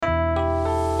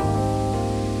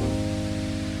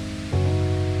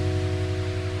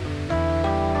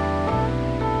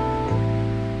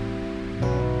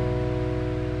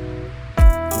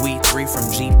GP3 from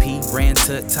GP, ran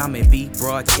to Tommy B,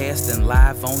 broadcasting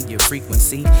live on your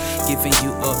frequency, giving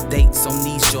you updates on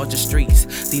these Georgia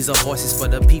streets. These are voices for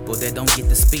the people that don't get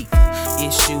to speak.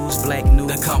 Issues, black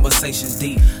news, the conversation's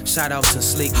deep. Shout out to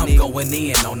Slick Nick, I'm going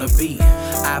in on the beat.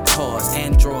 iPods,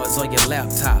 Androids, or your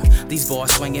laptop. These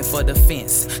boys swinging for the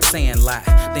fence, saying lie.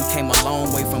 Then came a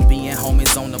long way from being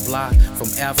homies on the block. From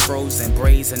afros and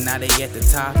braids, and now they at the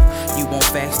top. You want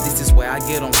facts, this is where I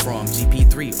get them from.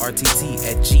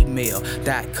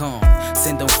 GP3RTT@gmail.com.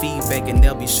 Send them feedback and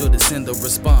they'll be sure to send a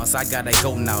response. I gotta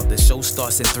go now, the show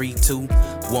starts in 3, 2,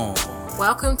 1.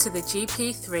 Welcome to the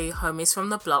GP3 Homies from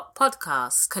the Block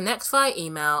podcast. Connect via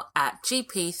email at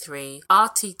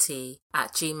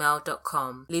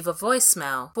gp3rtt@gmail.com. Leave a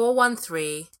voicemail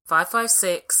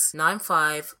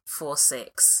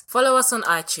 413-556-9546. Follow us on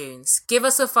iTunes. Give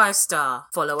us a 5-star.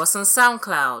 Follow us on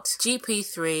SoundCloud.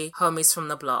 GP3 Homies from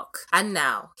the Block. And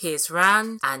now, here's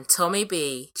Ran and Tommy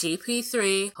B.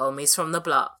 GP3 Homies from the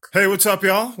Block. Hey, what's up,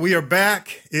 y'all? We are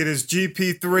back. It is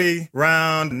GP3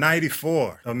 round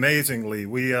 94. Amazingly,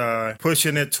 we are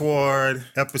pushing it toward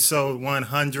episode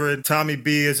 100. Tommy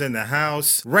B is in the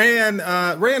house. Ran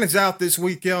is out this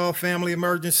week, y'all. Family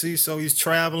emergency, so he's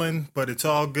traveling, but it's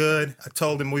all good. I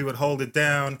told him we would hold it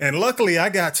down, and luckily I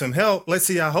got some help. Let's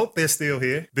see. I hope they're still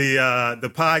here.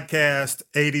 The podcast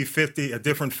 8050, a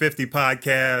different 50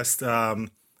 podcast.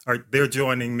 They're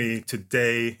joining me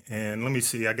today, and let me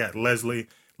see. I got Leslie.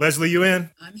 Leslie, you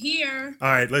in? I'm here. All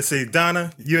right, let's see.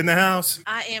 Donna, you in the house?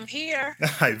 I am here. All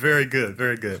right, very good,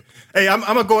 very good. Hey, I'm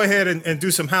going to go ahead and do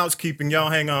some housekeeping.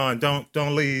 Y'all hang on.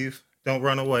 Don't leave. Don't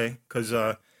run away, because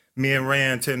me and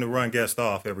Rand tend to run guests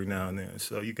off every now and then.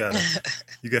 So you got to,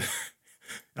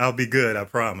 I'll be good, I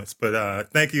promise.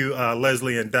 But thank you,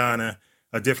 Leslie and Donna,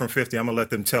 a different 50. I'm going to let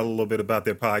them tell a little bit about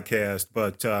their podcast.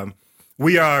 But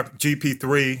we are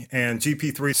GP3, and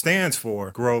GP3 stands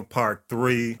for Grove Park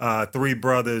 3. Three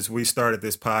brothers. We started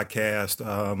this podcast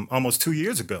almost 2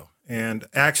 years ago. And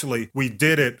actually, we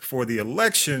did it for the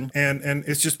election, and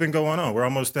it's just been going on. We're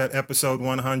almost at episode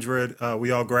 100.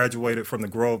 We all graduated from the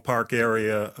Grove Park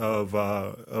area of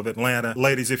Atlanta.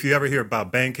 Ladies, if you ever hear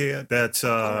about Bankhead, that's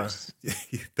where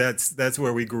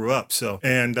we grew up. So,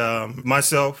 and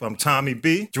myself, I'm Tommy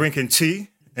B, drinking tea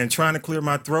and trying to clear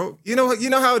my throat. You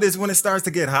know how it is when it starts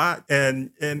to get hot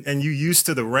and you used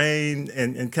to the rain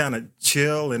and kind of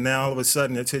chill, and now all of a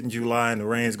sudden it's hitting July and the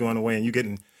rain's going away and you're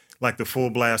getting like the full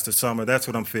blast of summer. That's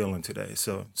what I'm feeling today.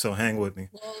 So hang with me.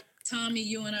 Well, Tommy,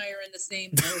 you and I are in the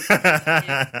same boat.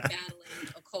 Battling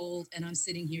a cold, and I'm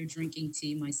sitting here drinking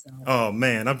tea myself. Oh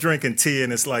man, I'm drinking tea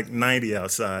and it's like 90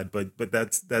 outside, but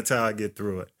that's how I get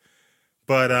through it.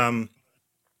 But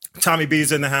Tommy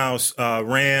B's in the house.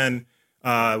 Ran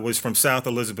was from South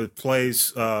Elizabeth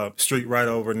Place, street right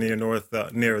over near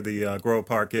the Grove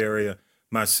Park area.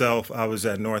 Myself, I was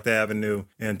at North Avenue,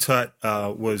 and Tut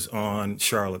was on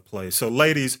Charlotte Place. So,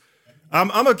 ladies, I'm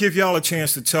going to give y'all a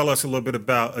chance to tell us a little bit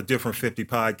about a different 50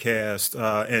 podcast,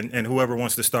 and whoever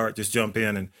wants to start, just jump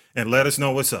in and let us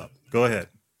know what's up. Go ahead.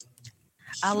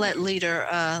 I'll let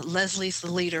Leslie's the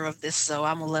leader of this, so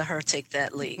I'm going to let her take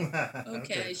that lead.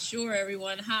 Okay, sure,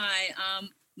 everyone. Hi,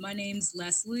 my name's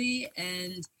Leslie,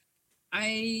 and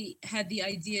I had the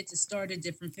idea to start a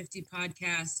different 50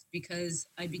 podcast because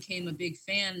I became a big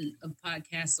fan of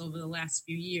podcasts over the last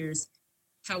few years.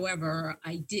 However,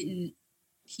 I didn't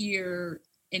hear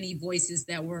any voices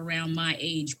that were around my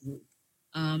age group.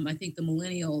 I think the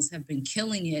millennials have been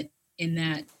killing it in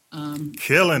that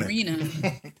arena.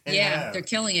 Yeah, they're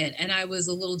killing it. And I was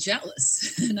a little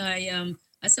jealous. And I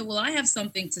said, well, I have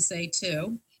something to say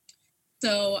too.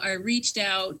 So I reached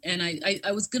out, and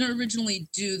I was going to originally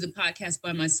do the podcast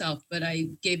by myself, but I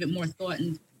gave it more thought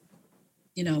on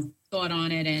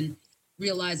it, and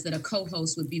realized that a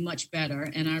co-host would be much better.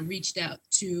 And I reached out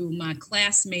to my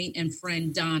classmate and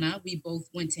friend, Donna. We both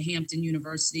went to Hampton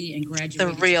University and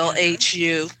graduated. The real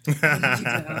together.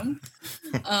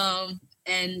 HU.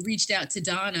 And reached out to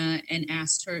Donna and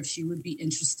asked her if she would be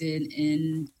interested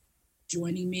in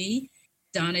joining me.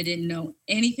 Donna didn't know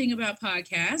anything about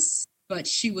podcasts, but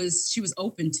she was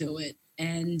open to it.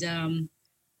 And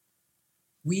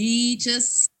we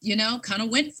just, kind of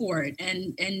went for it.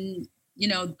 And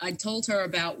I told her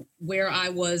about where I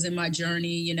was in my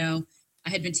journey. My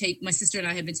sister and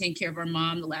I had been taking care of our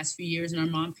mom the last few years, and our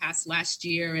mom passed last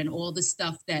year, and all the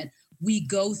stuff that we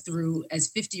go through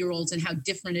as 50-year-olds and how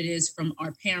different it is from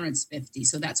our parents' 50.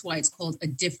 So that's why it's called a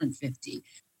different 50.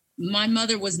 My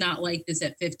mother was not like this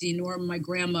at 50, nor my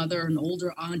grandmother and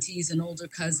older aunties and older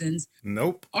cousins.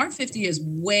 Nope. Our 50 is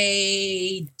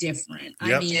way different.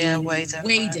 Yep. Way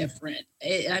different.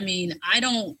 I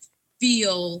don't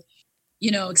feel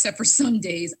except for some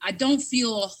days, I don't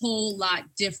feel a whole lot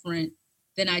different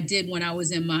than I did when I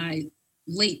was in my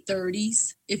late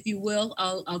 30s, if you will.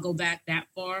 I'll go back that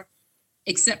far,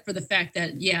 except for the fact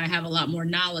that, I have a lot more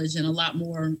knowledge and a lot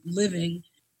more living.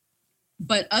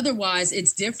 But otherwise,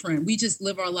 it's different. We just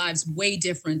live our lives way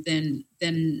different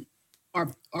than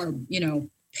our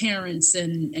parents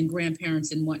and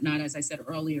grandparents and whatnot, as I said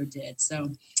earlier, did.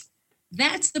 So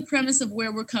that's the premise of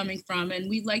where we're coming from. And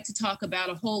we like to talk about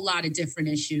a whole lot of different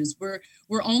issues.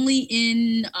 We're only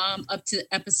in up to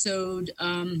episode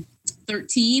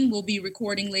 13. We'll be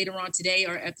recording later on today,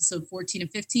 our episode 14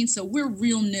 and 15. So we're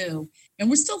real new and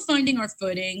we're still finding our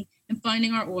footing and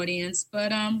finding our audience,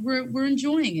 but we're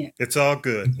enjoying it. It's all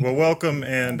good. Well, welcome.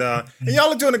 And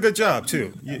y'all are doing a good job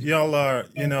too. Y'all are,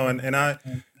 and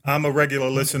I'm a regular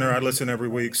listener. I listen every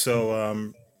week.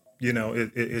 So,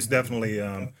 it's definitely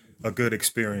a good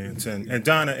experience. And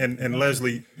Donna and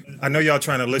Leslie, I know y'all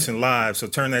trying to listen live, so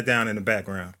turn that down in the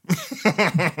background.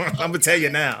 I'm going to tell you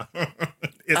now.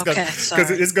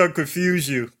 Because it's going to confuse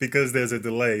you because there's a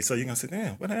delay. So you're going to say,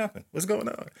 damn, what happened? What's going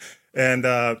on? And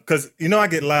because, I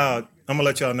get loud. I'm going to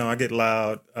let y'all know I get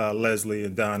loud, Leslie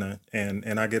and Donna,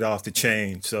 and I get off the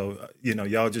chain. So,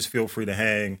 y'all just feel free to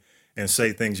hang and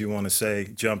say things you want to say,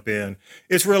 jump in.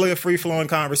 It's really a free-flowing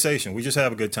conversation. We just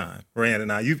have a good time, Rand and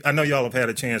I. I know y'all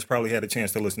have probably had a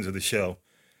chance to listen to the show.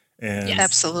 And, yes.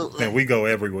 Absolutely. And we go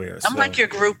everywhere. I'm like your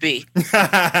groupie. No.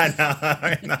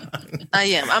 I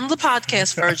am. I'm the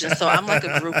podcast virgin, so I'm like a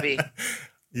groupie.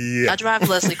 Yeah. I drive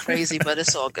Leslie crazy, but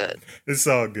it's all good. It's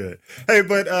all good. Hey,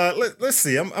 but let's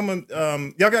see. y'all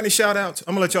got any shout outs?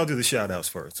 I'm gonna let y'all do the shout outs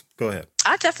first. Go ahead.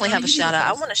 I definitely have a shout out.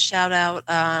 I want to shout out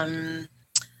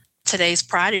today's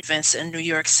Pride events in New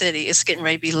York City. It's getting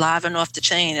ready to be live and off the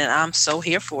chain, and I'm so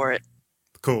here for it.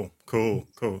 Cool.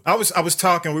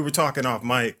 We were talking off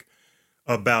mic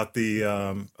about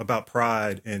the about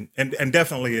Pride and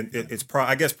definitely it's Pride,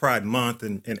 I guess Pride Month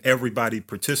and everybody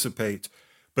participates.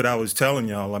 But I was telling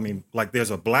y'all, I mean, like there's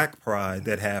a Black Pride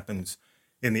that happens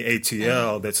in the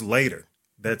ATL that's later.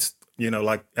 That's,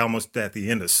 like almost at the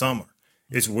end of summer.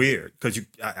 It's weird because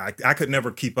I could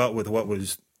never keep up with what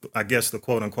was, I guess, the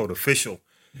quote unquote official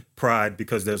Pride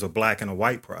because there's a Black and a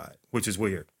white Pride, which is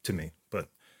weird to me. But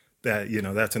that,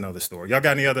 that's another story. Y'all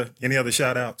got any other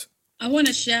shout outs? I want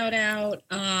to shout out,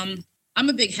 I'm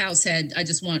a big house head. I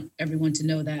just want everyone to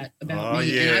know that about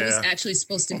me. Yeah. And I was actually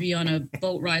supposed to be on a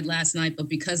boat ride last night, but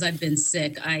because I've been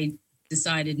sick, I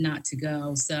decided not to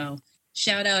go. So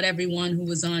shout out everyone who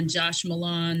was on Josh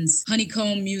Milan's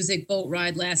Honeycomb Music boat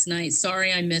ride last night.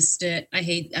 Sorry I missed it. I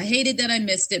hated that I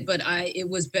missed it, but it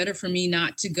was better for me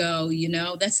not to go.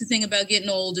 That's the thing about getting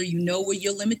older. You know where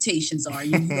your limitations are.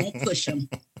 You don't push them.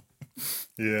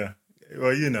 Yeah.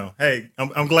 Well, hey,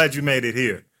 I'm glad you made it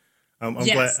here. I'm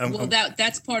yes. glad.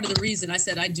 That's part of the reason I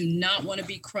said I do not want to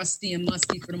be crusty and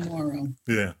musty for tomorrow.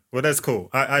 Yeah. Well, that's cool.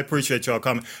 I appreciate y'all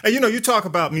coming. And you talk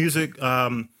about music.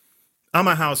 I'm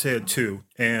a house head too,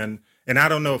 and I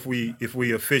don't know if we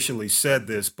officially said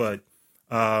this, but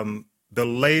the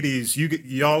ladies,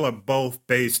 y'all are both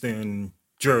based in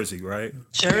Jersey, right?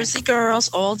 Jersey girls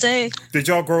all day. Did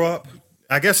y'all grow up?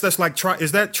 I guess that's like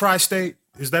is that tri-state?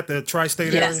 Is that the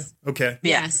tri-state area? Okay.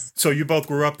 Yes. So you both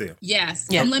grew up there? Yes.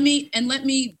 Yeah. And let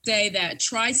me say that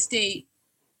tri-state,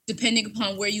 depending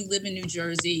upon where you live in New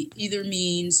Jersey, either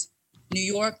means New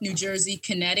York, New Jersey,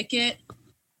 Connecticut,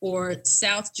 or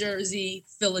South Jersey,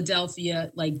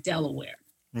 Philadelphia, like Delaware.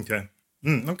 Okay.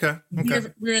 Okay.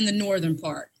 We're in the northern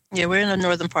part. Yeah, we're in the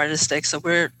northern part of the state, so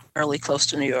we're fairly close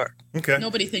to New York. Okay.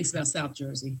 Nobody thinks about South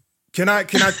Jersey. Can I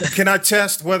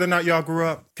test whether or not y'all grew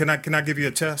up? Can I give you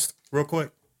a test real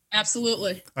quick?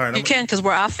 Absolutely. All right. You can, because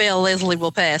where I fail, Leslie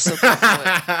will pass. So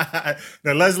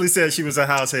now, Leslie said she was a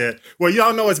house head. Well,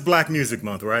 y'all know it's Black Music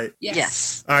Month, right?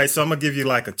 Yes. All right, so I'm going to give you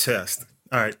like a test.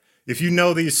 All right. If you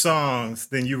know these songs,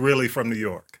 then you're really from New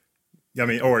York. I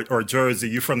mean, or Jersey.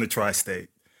 You're from the tri-state.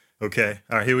 Okay.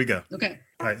 All right, here we go. Okay.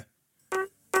 All right.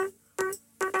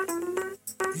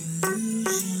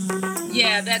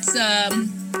 Yeah, that's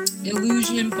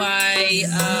Illusion by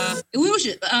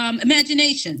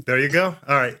Imagination. There you go.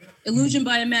 All right. Illusion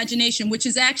by Imagination, which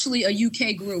is actually a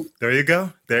UK group. There you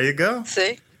go.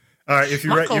 See? All right. If you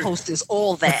My co-host is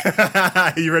all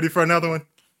that. You ready for another one?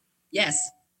 Yes.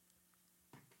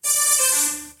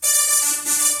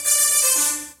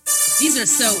 These are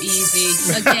so easy.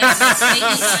 Again,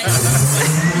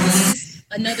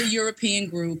 another European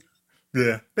group.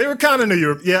 Yeah, they were kind of New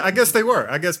Europe. Yeah, I guess they were.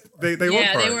 I guess they were.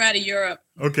 Yeah, they were out of Europe.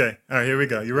 Okay. All right, here we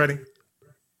go. You ready?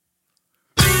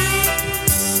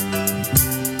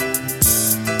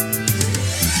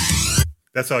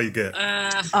 That's all you get.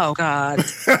 Oh God.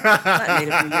 Not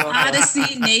native New Yorker.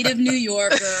 Odyssey, native New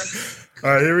Yorker.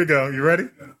 All right, here we go. You ready?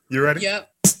 You ready? Yep.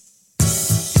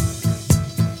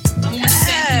 I want to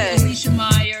thank you, Alicia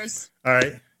Myers. All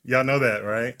right. Y'all know that,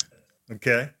 right?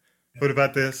 Okay. What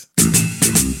about this?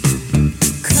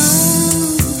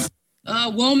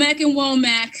 Womack and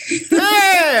Womack.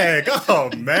 Hey! Oh,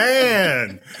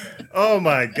 man. Oh,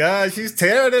 my God. She's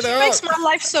tearing it She up. makes my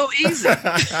life so easy. All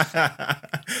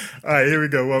right, here we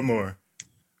go. One more.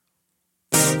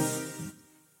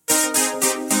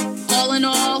 All in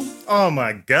all. Oh,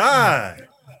 my God.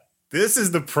 This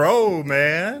is the pro,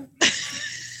 man.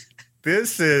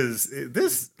 This.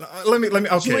 Let me.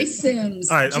 Okay. Joy Sims.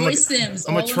 All right, Joy Sims.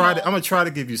 I'm gonna try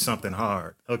to give you something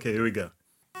hard. Okay, here we go.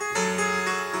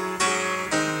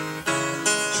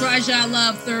 Try Ya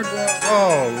Love, Third World.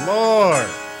 Oh Lord.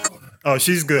 Oh,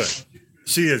 she's good.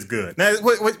 She is good. Now,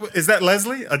 what is that?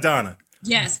 Leslie? Donna?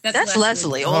 Yes, That's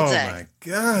Leslie all day. Oh my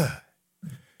God.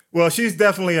 Well, she's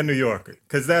definitely a New Yorker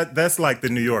because that's like the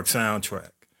New York soundtrack.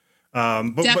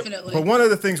 Definitely. But one of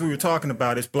the things we were talking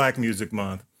about is Black Music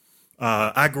Month.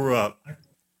 I grew up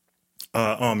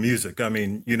on music. I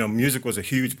mean, music was a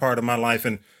huge part of my life.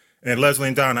 And Leslie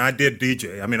and Donna, I did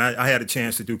DJ. I mean, I had a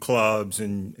chance to do clubs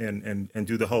and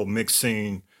do the whole mix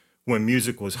scene when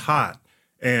music was hot.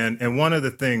 And one of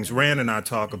the things Rand and I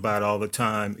talk about all the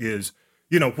time is,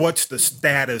 what's the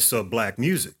status of Black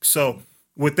music? So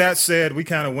with that said, we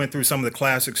kind of went through some of the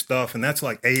classic stuff, and that's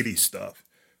like 80s stuff.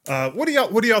 What do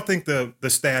y'all think the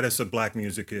status of Black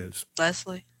music is?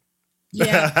 Leslie?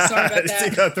 Yeah, sorry about that. She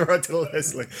got to throw it to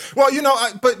Leslie. Well,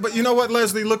 but you know what,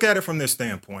 Leslie? Look at it from this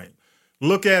standpoint.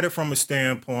 Look at it from a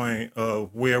standpoint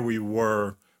of where we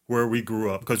were, where we grew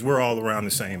up, because we're all around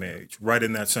the same age, right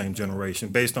in that same generation,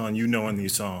 based on knowing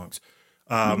these songs.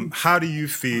 How do you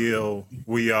feel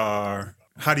we are?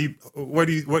 What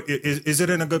is it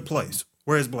in a good place?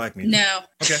 Where is Black music? No.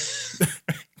 Okay.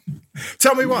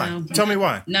 Tell me why. No, Tell me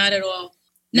why. Not at all.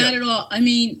 Not at all. I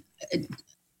mean,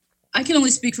 I can only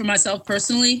speak for myself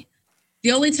personally.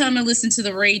 The only time I listen to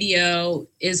the radio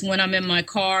is when I'm in my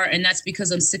car, and that's because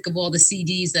I'm sick of all the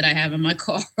CDs that I have in my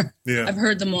car. Yeah. I've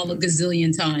heard them all a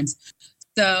gazillion times.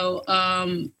 So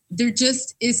there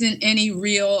just isn't any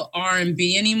real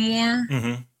R&B anymore.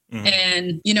 Mm-hmm. Mm-hmm.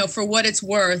 And, for what it's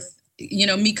worth,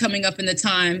 me coming up in that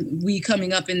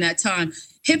time,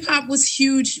 hip hop was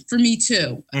huge for me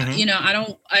too.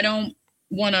 Mm-hmm.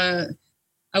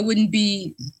 I wouldn't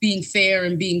be being fair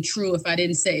and being true if I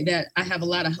didn't say that I have a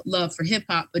lot of love for hip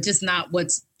hop, but just not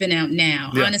what's been out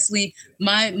now. Yeah. Honestly,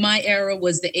 my era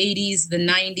was the 80s, the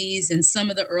 90s, and some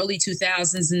of the early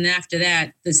 2000s. And after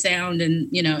that, the sound and,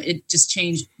 it just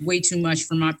changed way too much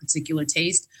for my particular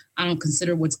taste. I don't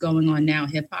consider what's going on now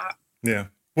hip hop. Yeah.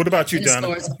 What about you,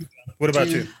 Donna? What about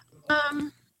you?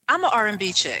 I'm an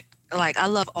R&B chick. Like, I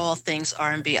love all things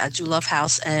R&B. I do love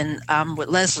house, and with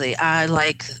Leslie, I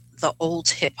like the old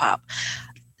hip hop.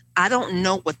 I don't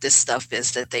know what this stuff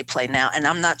is that they play now, and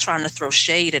I'm not trying to throw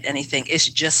shade at anything. It's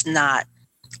just not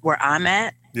where I'm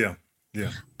at. Yeah,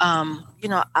 yeah.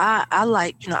 I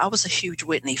like, I was a huge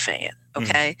Whitney fan.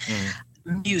 Okay,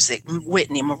 music,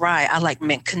 Whitney, Mariah. I like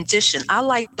Mint Condition. I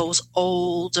like those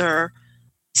older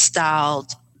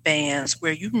styled bands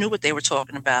where you knew what they were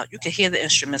talking about. You could hear the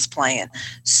instruments playing.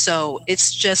 So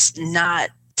it's just not,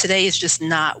 today is just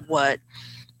not what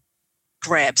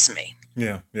grabs me.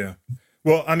 Yeah, yeah.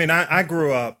 Well, I mean, I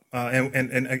grew up,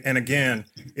 and again,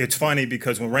 it's funny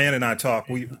because when Rand and I talk,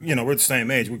 we're the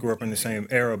same age. We grew up in the same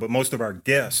era, but most of our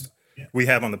guests we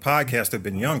have on the podcast have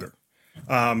been younger.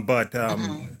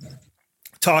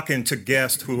 Talking to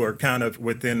guests who are kind of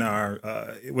within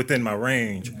my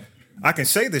range, I can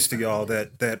say this to y'all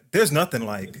that there's nothing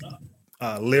like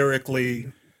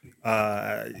lyrically,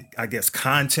 I guess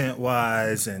content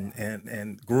wise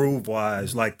and groove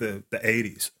wise like the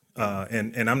 80s.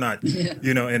 And I'm not,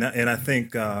 and I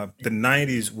think the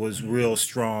 90s was real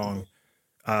strong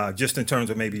just in terms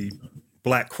of maybe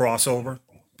Black crossover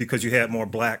because you had more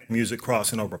Black music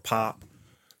crossing over pop.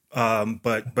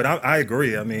 But I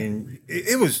agree. I mean,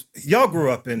 it was, y'all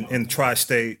grew up in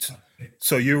tri-states,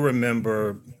 so you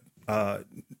remember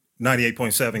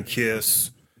 98.7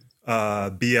 KISS,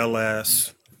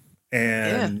 BLS,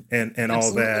 and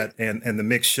all that, and the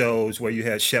mixed shows where you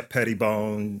had Shep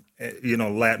Pettibone,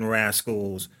 Latin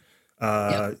Rascals,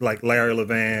 like Larry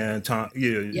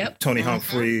Levan, Tony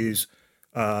Humphreys,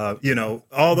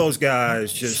 all those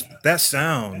guys. Just that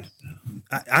sound.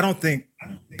 I don't think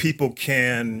people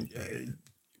can,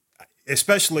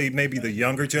 especially maybe the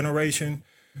younger generation,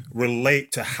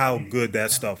 relate to how good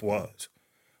that stuff was.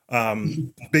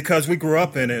 because we grew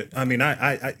up in it. I mean,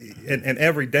 and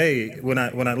every day when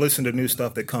I listen to new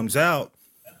stuff that comes out,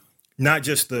 not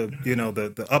just the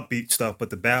the upbeat stuff, but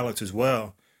the ballads as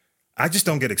well, I just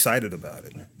don't get excited about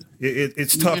it.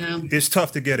 It's tough. Yeah. It's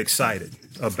tough to get excited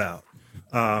about.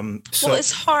 So Well,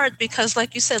 it's hard because,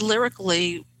 like you said,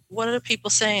 lyrically, what are the people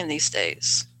saying these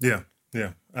days? yeah,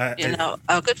 yeah.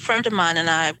 A good friend of mine and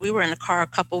I, we were in the car a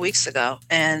couple weeks ago,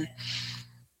 and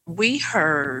we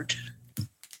heard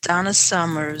Donna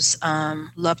Summer's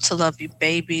 "Love to Love You,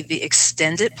 Baby," the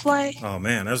extended play. Oh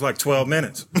man, that's like 12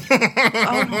 minutes.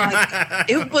 Oh my!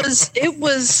 It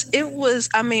was.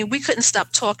 I mean, we couldn't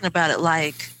stop talking about it.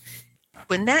 Like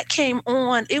when that came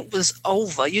on, it was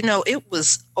over. It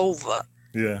was over.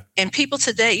 Yeah. And people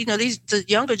today, the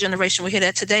younger generation will hear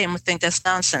that today and would think that's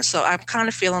nonsense. So I'm kind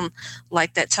of feeling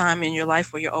like that time in your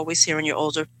life where you're always hearing your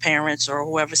older parents or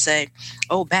whoever say,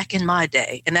 "Oh, back in my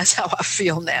day," and that's how I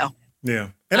feel now.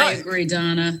 Yeah. And I agree,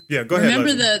 Donna. Yeah, go ahead.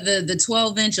 Remember the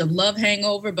 12-inch of Love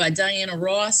Hangover by Diana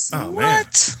Ross? Oh, What? Man.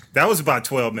 That was about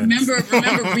 12 minutes.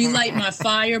 Remember Relight My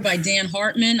Fire by Dan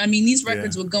Hartman? I mean, these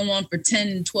records would go on for 10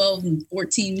 and 12 and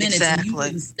 14 minutes and you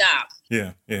wouldn't stop.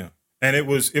 Yeah, yeah. And it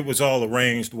was all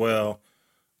arranged well,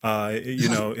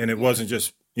 and it wasn't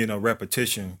just,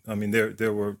 repetition. I mean,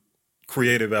 there were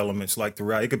creative elements like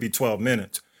throughout. It could be 12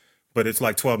 minutes, but it's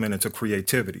like 12 minutes of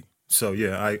creativity. So,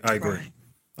 yeah, I agree. Right.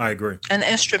 I agree. And the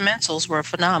instrumentals were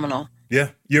phenomenal. Yeah.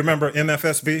 You remember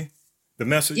MFSB? The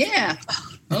Message? Yeah.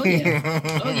 Oh,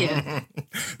 yeah. Oh, yeah.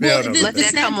 Let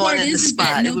that come on in the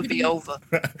spot. It would be over.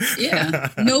 Yeah.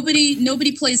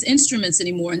 Nobody plays instruments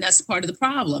anymore, and that's part of the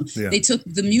problem. Yeah. They took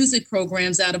the music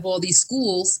programs out of all these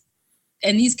schools,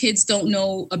 and these kids don't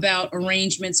know about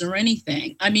arrangements or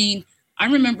anything. I mean, I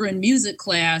remember in music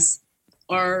class,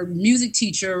 our music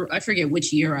teacher, I forget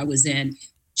which year I was in,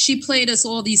 she played us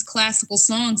all these classical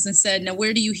songs and said, "Now,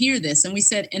 where do you hear this?" And we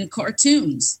said, "In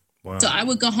cartoons." Wow. So I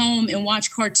would go home and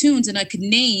watch cartoons, and I could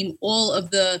name all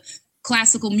of the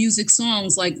classical music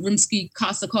songs like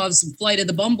Rimsky-Korsakov's Flight of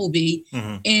the Bumblebee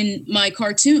in my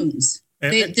cartoons.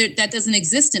 That doesn't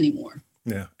exist anymore.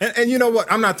 Yeah. And you know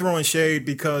what? I'm not throwing shade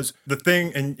because the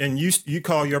thing, and you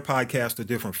call your podcast a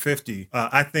different 50.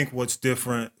 I think what's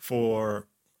different for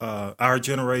our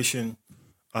generation,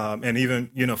 and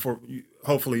even, for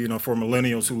hopefully, for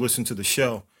millennials who listen to the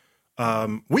show,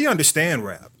 we understand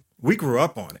rap. We grew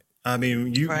up on it. I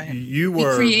mean, you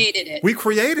were... We created it. We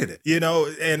created it,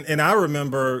 and I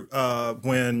remember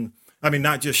when, I mean,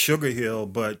 not just Sugar Hill,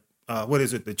 but what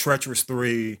is it? The Treacherous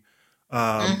Three,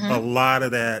 a lot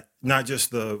of that, not just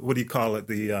the, what do you call it?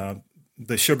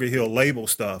 The Sugar Hill label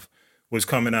stuff was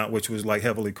coming out, which was like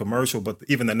heavily commercial, but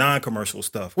even the non-commercial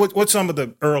stuff. What's some of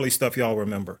the early stuff y'all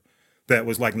remember that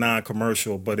was like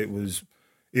non-commercial, but it was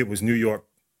New York,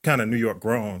 kind of New York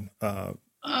grown?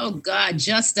 Oh, God,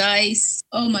 Just Ice.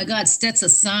 Oh, my God,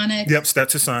 Stetsasonic. Yep,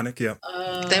 Stetsasonic, yep.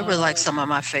 They were like some of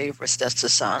my favorites,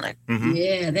 Stetsasonic. Mm-hmm.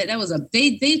 Yeah, that was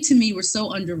they to me were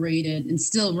so underrated and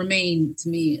still remain to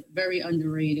me very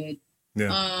underrated.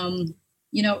 Yeah.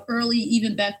 Early,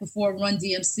 even back before Run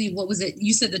DMC, what was it?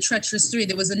 You said the Treacherous Three.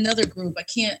 There was another group.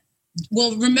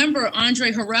 Remember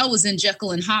Andre Harrell was in Jekyll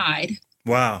and Hyde.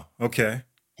 Wow. Okay.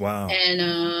 Wow.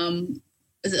 And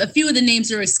a few of the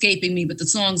names are escaping me, but the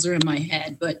songs are in my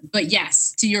head. But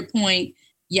yes, to your point,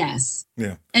 yes.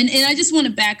 Yeah. And I just want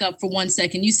to back up for 1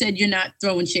 second. You said you're not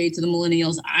throwing shade to the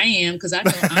millennials. I am, because I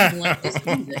don't like this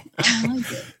music. I don't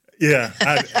like it. Yeah.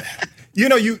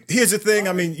 Here's the thing.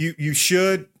 I mean, you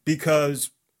should,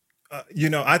 because,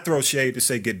 I throw shade to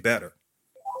say get better.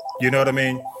 You know what I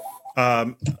mean?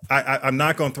 I'm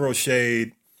not going to throw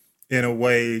shade in a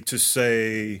way to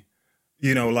say,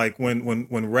 like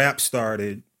when rap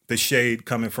started, the shade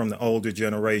coming from the older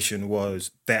generation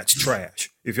was that's trash.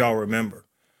 If y'all remember,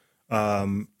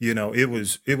 it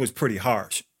was pretty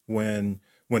harsh when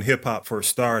hip hop first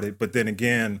started. But then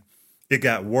again, it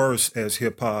got worse as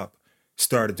hip hop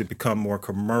started to become more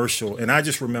commercial. And I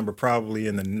just remember probably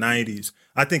in the 90s,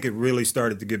 I think it really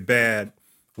started to get bad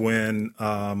when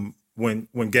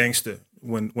Gangsta,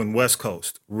 when West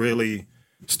Coast really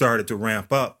started to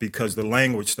ramp up because the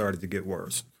language started to get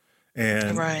worse.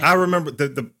 And I remember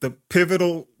the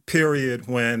pivotal period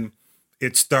when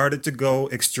it started to go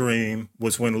extreme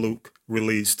was when Luke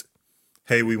released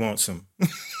Hey, We Want Some.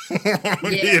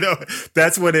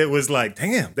 That's when it was like,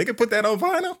 damn, they could put that on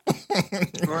vinyl.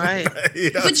 Right.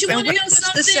 But you want to know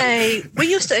something? We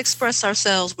used to express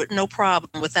ourselves with no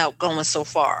problem without going so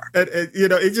far. And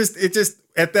it just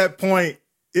at that point,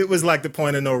 it was like the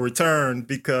point of no return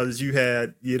because you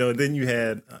had, then you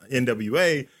had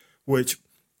NWA, which,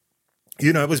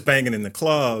 it was banging in the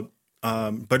club,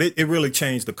 but it really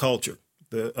changed the culture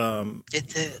It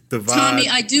did. The vibe. Tommy,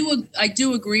 I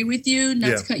do agree with you.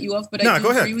 Not to cut you off, but I do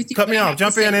go ahead. agree with you. Cut me off.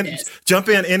 Jump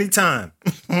in anytime.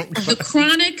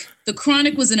 The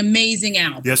Chronic was an amazing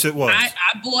album. Yes, it was. I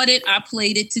bought it. I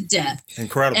played it to death.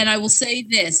 Incredible. And I will say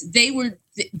this: they were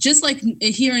just like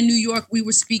here in New York. We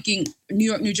were speaking New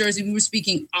York, New Jersey. We were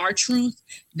speaking our truth.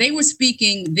 They were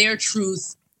speaking their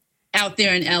truth out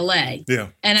there in LA. Yeah.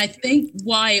 And I think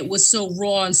why it was so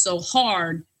raw and so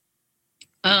hard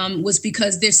was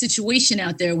because their situation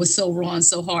out there was so raw and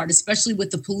so hard, especially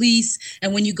with the police.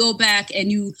 And when you go back and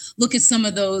you look at some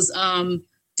of those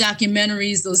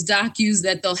documentaries, those docus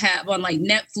that they'll have on like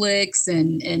Netflix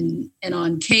and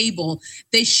on cable,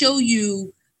 they show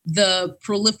you the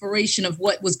proliferation of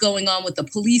what was going on with the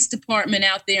police department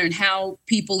out there and how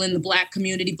people in the Black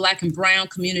community, Black and brown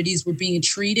communities were being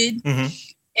treated. Mm-hmm.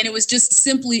 And it was just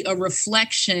simply a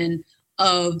reflection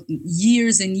of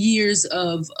years and years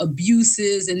of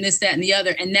abuses and this, that, and the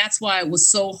other. And that's why it was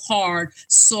so hard,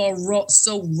 so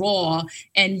raw.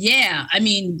 And yeah, I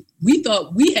mean, we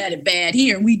thought we had it bad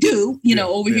here, and we do,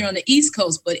 over here on the East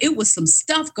Coast, but it was some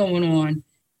stuff going on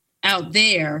out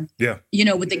there,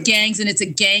 with the gangs, and it's a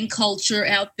gang culture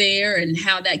out there, and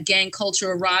how that gang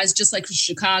culture arises, just like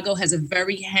Chicago has a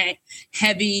very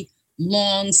heavy,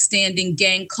 long-standing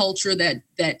gang culture that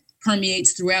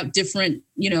permeates throughout different,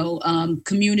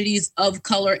 communities of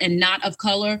color and not of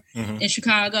color in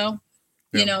Chicago.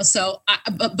 So,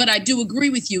 but I do agree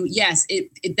with you. Yes,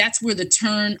 that's where the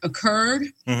turn occurred.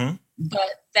 Mm-hmm.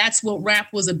 But that's what rap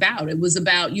was about. It was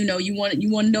about, you want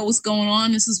to know what's going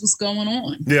on. This is what's going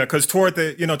on. Yeah, because toward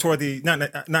the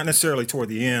not necessarily toward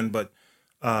the end, but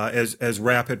as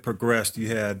rap had progressed,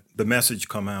 you had The Message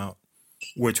come out,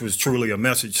 which was truly a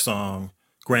message song,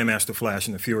 Grandmaster Flash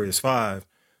and the Furious Five.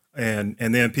 And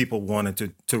then people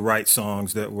wanted to write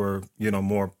songs that were,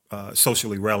 more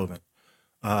socially relevant.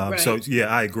 Right. So, yeah,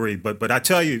 I agree. But I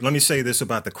tell you, let me say this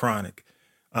about The Chronic.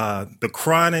 The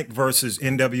Chronic versus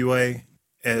NWA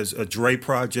as a Dre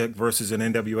project versus an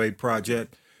NWA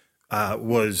project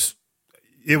was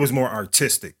more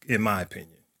artistic, in my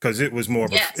opinion, because it was more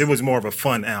of a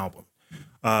fun album.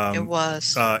 It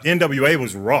was. NWA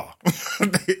was raw.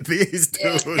 These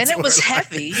dudes and it was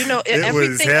heavy.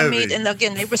 Everything. I mean, and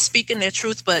again, they were speaking their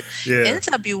truth, but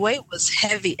NWA was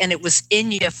heavy, and it was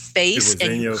in your face,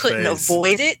 and you couldn't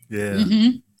avoid it. Yeah.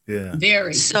 Mm-hmm. Yeah.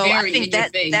 Very. So very I think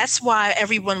that's why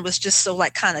everyone was just so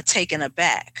kind of taken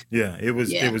aback. Yeah, it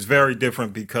was very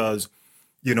different because,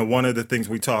 one of the things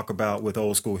we talk about with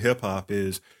old school hip hop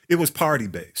is it was party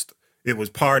based. It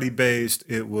was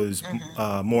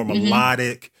more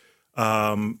melodic.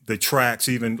 The tracks,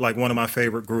 even like one of my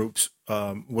favorite groups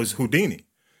was Houdini.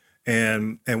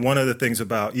 And one of the things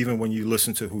about even when you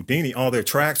listen to Houdini, all their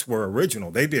tracks were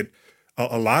original. They did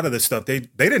a lot of the stuff. They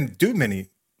didn't do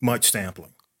much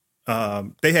sampling.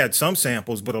 They had some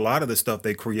samples, but a lot of the stuff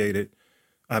they created,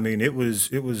 I mean, it was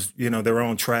their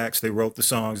own tracks. They wrote the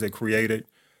songs, they created.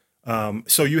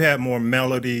 So you had more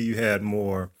melody, you had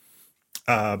more.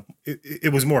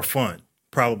 It was more fun,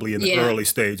 probably in the early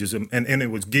stages, and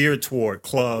it was geared toward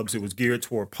clubs. It was geared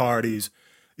toward parties.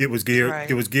 It was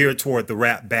geared toward the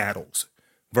rap battles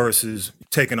versus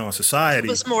taking on society.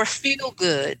 It was more feel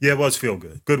good. Yeah, it was feel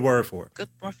good. Good word for it.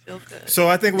 More feel good. So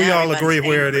I think we all agree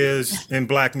where it is in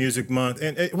Black Music Month.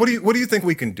 And what do you think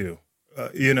we can do?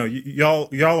 Y'all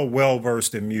are well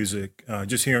versed in music.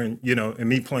 Just hearing and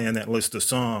me playing that list of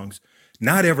songs.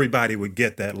 Not everybody would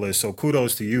get that list. So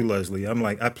kudos to you, Leslie. I'm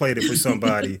like, I played it for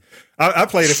somebody. I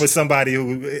played it for somebody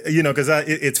who, because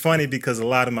it's funny because a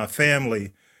lot of my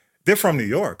family, they're from New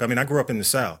York. I mean, I grew up in the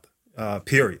South,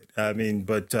 period. I mean,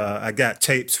 but I got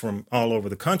tapes from all over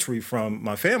the country from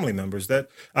my family members that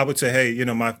I would say, hey,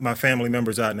 my family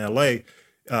members out in L.A.,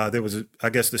 there was,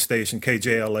 I guess, the station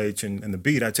KJLH and the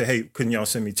Beat. I'd say, hey, couldn't y'all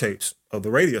send me tapes of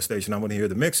the radio station? I want to hear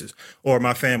the mixes. Or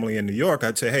my family in New York,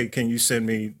 I'd say, hey, can you send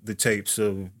me the tapes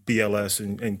of BLS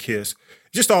and KISS?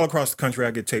 Just all across the country,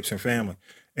 I get tapes from family.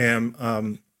 And,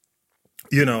 I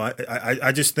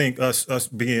just think us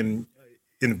being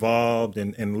involved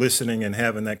and listening and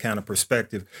having that kind of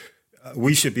perspective,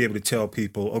 we should be able to tell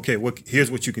people, okay,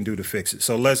 here's what you can do to fix it.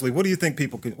 So, Leslie, what do you think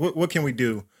people can, what can we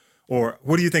do? Or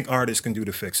what do you think artists can do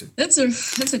to fix it? That's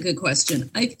a good question.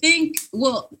 I think,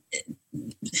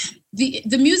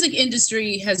 the music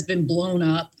industry has been blown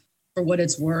up for what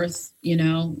it's worth,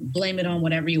 blame it on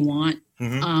whatever you want.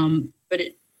 Mm-hmm. But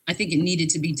I think it needed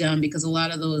to be done because a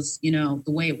lot of those, the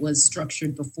way it was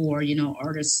structured before,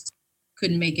 artists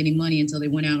couldn't make any money until they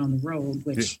went out on the road,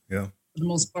 which for the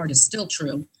most part is still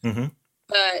true. Mm-hmm.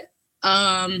 But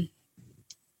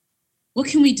what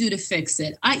can we do to fix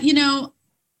it?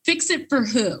 Fix it for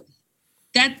who?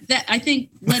 that I think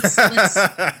let's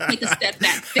take a step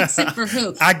back. Fix it for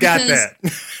who? I got Because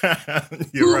that.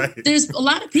 You're right. There's a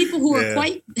lot of people who are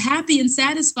quite happy and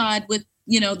satisfied with,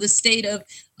 the state of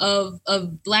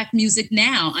Black music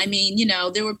now. I mean,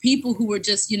 there were people who were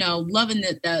just, loving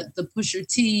the Pusha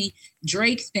T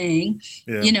Drake thing.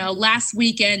 Yeah. Last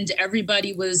weekend,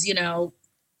 everybody was,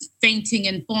 fainting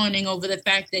and fawning over the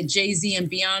fact that Jay-Z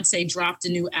and Beyonce dropped a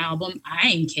new album. I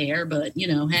ain't care, but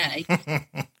hey,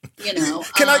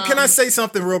 Can I say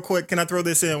something real quick? Can I throw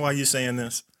this in while you're saying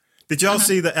this? Did y'all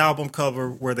see the album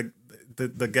cover where the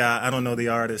guy, I don't know the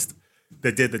artist,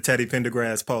 that did the Teddy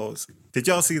Pendergrass pose? Did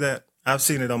y'all see that? I've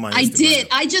seen it on my Instagram. I did.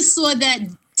 I just saw that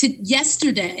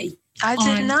yesterday. I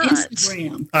did not.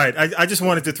 Instagram. All right. I just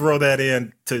wanted to throw that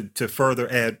in to further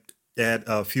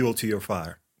add fuel to your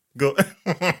fire. Go.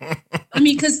 I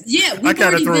mean, because we've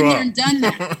already been there and done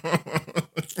that.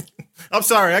 I'm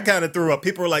sorry, I kind of threw up.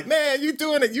 People were like, "Man, you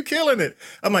doing it? You killing it?"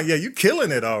 I'm like, "Yeah, you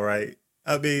killing it, all right."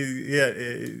 I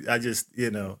mean, I just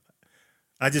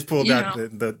pulled out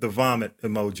the vomit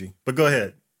emoji. But go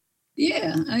ahead.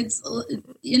 Yeah, it's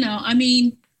I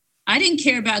mean, I didn't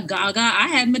care about Gaga. I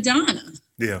had Madonna.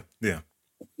 Yeah.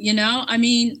 I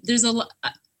mean, there's a lot.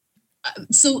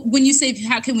 So when you say,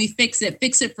 how can we fix it?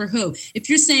 Fix it for who? If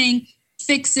you're saying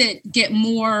fix it, get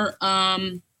more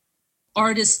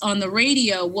artists on the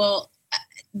radio, well,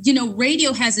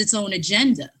 radio has its own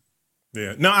agenda.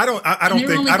 Yeah. No, I don't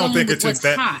think it's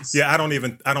that. Hot. Yeah, I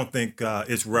don't think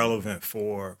it's relevant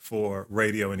for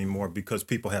radio anymore because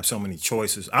people have so many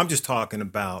choices. I'm just talking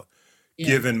about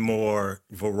giving more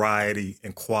variety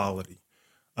and quality.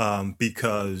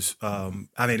 Because I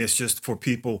mean, it's just for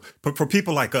people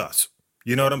like us,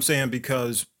 you know what I'm saying?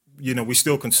 Because, we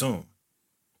still consume.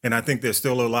 And I think there's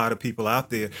still a lot of people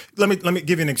out there. Let me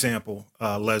give you an example,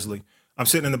 Leslie. I'm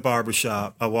sitting in the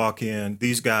barbershop. I walk in.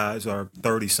 These guys are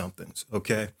 30 somethings.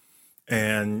 Okay.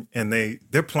 And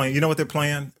they're playing, you know what they're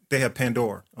playing? They have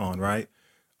Pandora on, right?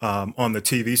 On the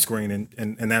TV screen.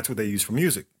 And that's what they use for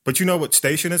music. But you know what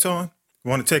station it's on? You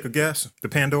want to take a guess? The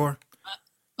Pandora?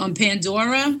 On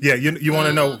Pandora? Yeah, you want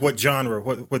to know what genre,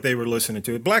 what they were listening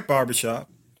to. Black Barbershop.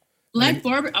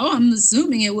 I'm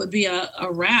assuming it would be a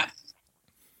rap.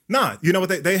 Nah, you know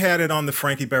what? They had it on the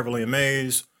Frankie Beverly and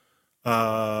Mays.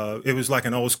 It was like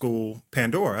an old school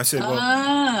Pandora. I said, well,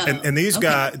 and these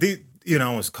guys, I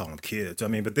always call them kids. I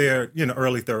mean, but they're,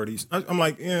 early 30s. I'm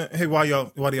like, hey, why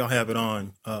do y'all have it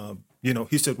on?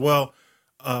 He said, well,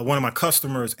 one of my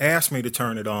customers asked me to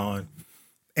turn it on.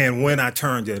 And when I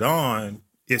turned it on,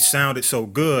 it sounded so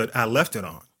good, I left it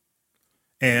on.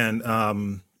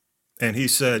 And he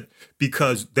said,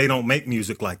 because they don't make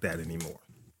music like that anymore.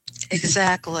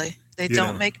 Exactly. They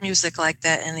don't make music like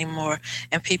that anymore.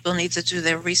 And people need to do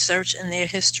their research and their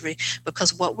history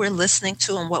because what we're listening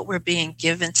to and what we're being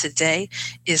given today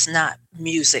is not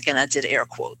music. And I did air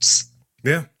quotes.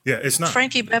 Yeah, it's not.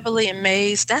 Frankie Beverly and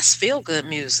Mays, that's feel-good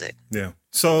music. Yeah.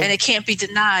 And it can't be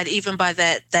denied even by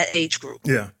that age group.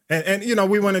 Yeah. And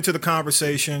we went into the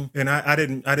conversation and I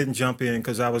didn't jump in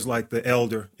because I was like the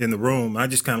elder in the room. I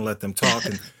just kind of let them talk.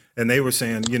 And they were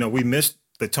saying, we missed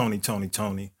the Tony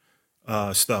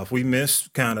stuff. We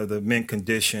missed kind of the mint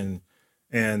condition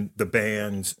and the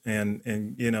bands and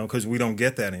because we don't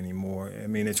get that anymore. I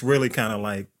mean, it's really kind of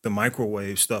like the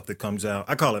microwave stuff that comes out.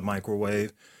 I call it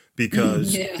microwave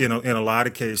because, in a lot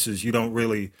of cases, you don't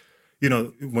really,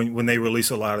 when they release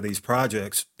a lot of these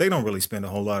projects, they don't really spend a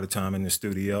whole lot of time in the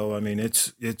studio. I mean,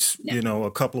 it's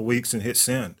a couple of weeks and hit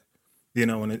send,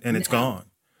 and it's gone.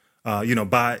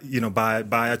 Buy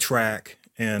a track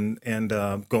and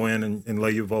go in and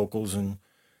lay your vocals and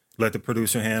let the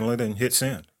producer handle it and hit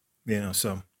send.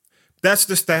 So that's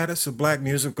the status of Black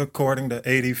music according to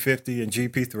 80, 50, and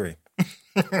GP3.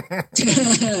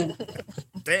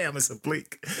 Damn, it's a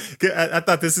bleak. I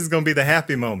thought this is going to be the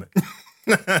happy moment.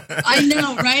 I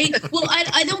know, right? Well,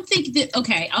 I don't think that,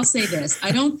 okay, I'll say this.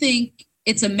 I don't think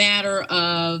it's a matter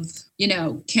of,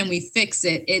 can we fix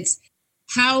it? It's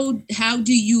how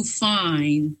do you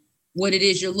find what it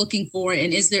is you're looking for?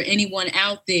 And is there anyone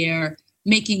out there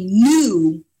making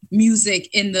new music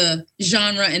in the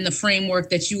genre and the framework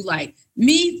that you like?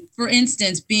 Me, for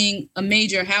instance, being a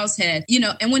major house head,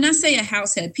 and when I say a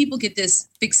house head, people get this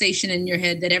fixation in your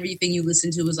head that everything you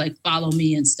listen to is like follow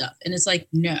me and stuff. And it's like,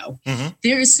 no,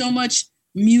 There is so much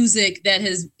music that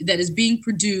is being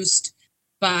produced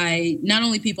by not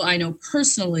only people I know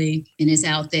personally and is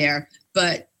out there,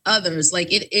 but others. Like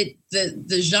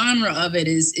the genre of it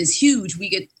is huge. We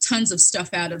get tons of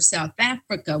stuff out of South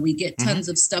Africa. We get tons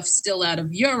of stuff still out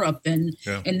of Europe and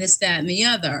this, that, and the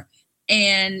other.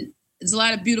 And there's a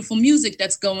lot of beautiful music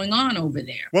that's going on over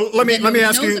there. Well, let me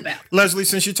ask you, about. Leslie,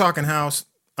 since you're talking house,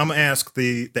 I'm gonna ask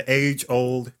the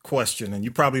age-old question, and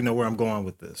you probably know where I'm going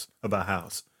with this about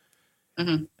house.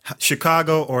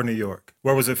 Chicago or New York?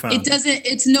 Where was it founded? It doesn't.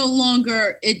 It's no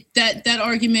longer. That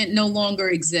argument no longer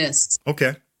exists.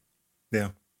 Okay. Yeah.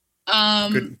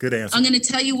 Good answer. I'm going to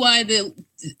tell you why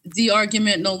the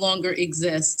argument no longer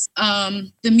exists.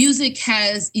 The music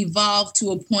has evolved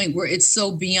to a point where it's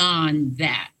so beyond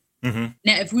that. Mm-hmm.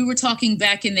 Now, if we were talking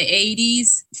back in the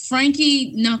 80s,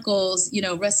 Frankie Knuckles,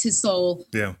 rest his soul,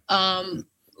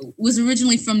 was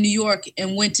originally from New York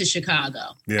and went to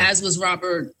Chicago, as was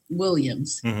Robert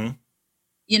Williams.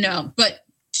 Mm-hmm. But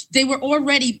they were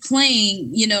already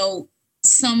playing,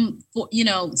 some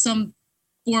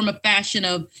form of fashion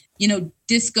of,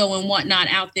 disco and whatnot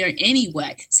out there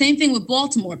anyway. Same thing with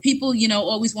Baltimore. People,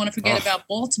 always want to forget about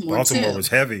Baltimore. Baltimore was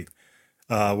heavy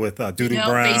with Doodoo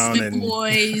Brown Basement and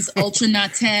Boys, Ultra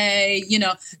Naté.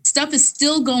 Stuff is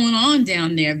still going on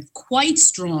down there. Quite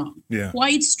strong. Yeah.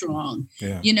 Quite strong.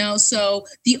 Yeah. So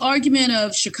the argument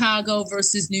of Chicago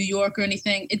versus New York or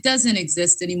anything, it doesn't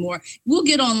exist anymore. We'll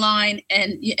get online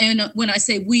and when I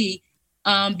say we,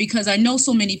 because I know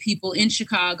so many people in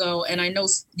Chicago, and I know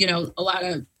a lot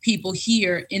of people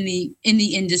here in the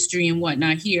industry and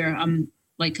whatnot here. I'm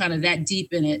like kind of that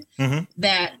deep in it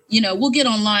that we'll get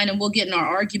online and we'll get in our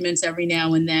arguments every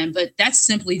now and then, but that's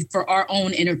simply for our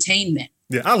own entertainment.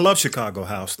 Yeah, I love Chicago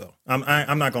house though.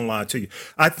 I'm not gonna lie to you.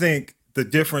 I think the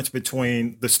difference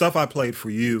between the stuff I played for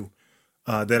you,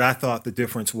 that I thought the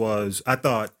difference was, I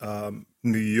thought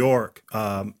New York,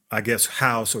 I guess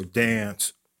house or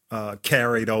dance.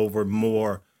 Carried over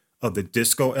more of the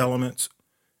disco elements,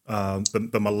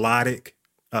 the melodic,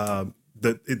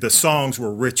 the songs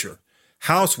were richer.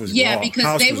 House was raw. Because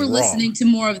house they were raw. Listening to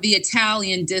more of the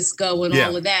Italian disco and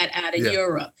all of that out of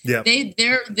Europe. Yeah.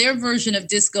 Their version of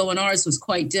disco and ours was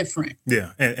quite different.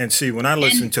 Yeah, and see, when I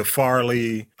listened to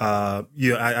Farley, I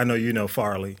know you know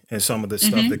Farley and some of the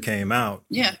stuff that came out.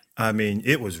 Yeah. I mean,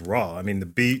 it was raw. I mean, the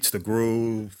beats, the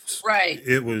grooves. Right.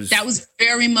 That was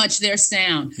very much their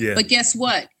sound. Yeah. But guess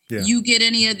what? Yeah. You get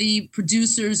any of the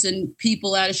producers and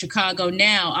people out of Chicago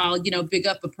now, I'll, big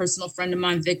up a personal friend of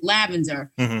mine, Vic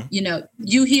Lavender. Mm-hmm.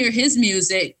 You hear his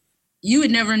music, you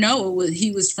would never know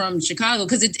he was from Chicago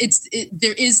because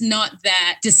there is not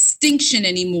that distinction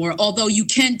anymore. Although you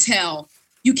can tell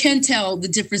the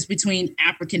difference between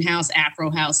African house, Afro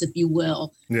house, if you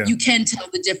will. Yeah. You can tell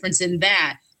the difference in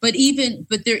that. But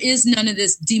there is none of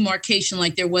this demarcation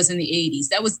like there was in the 80s.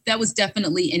 That was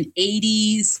definitely an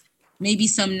 80s, maybe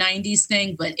some 90s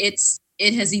thing, but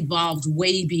it has evolved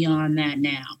way beyond that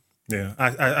now. Yeah,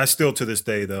 I still to this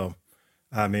day though,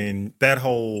 I mean, that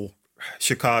whole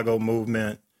Chicago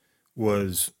movement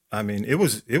was, I mean, it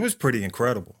was pretty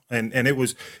incredible. And it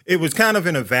was kind of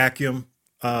in a vacuum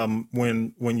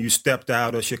when you stepped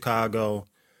out of Chicago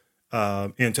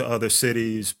into other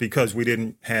cities because we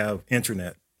didn't have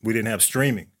internet. We didn't have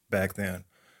streaming back then.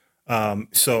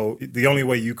 So the only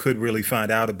way you could really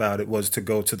find out about it was to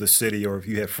go to the city or if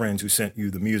you had friends who sent you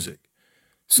the music.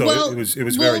 So it was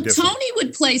very different. Tony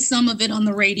would play some of it on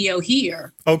the radio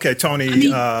here. Okay, Tony.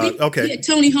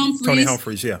 Tony Humphries. Tony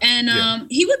Humphries, yeah. And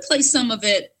he would play some of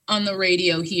it on the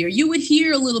radio here. You would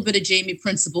hear a little bit of Jamie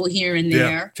Principle here and there.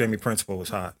 Yeah, Jamie Principle was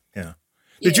hot, yeah.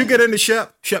 Did you get into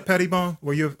Shep Pettibone?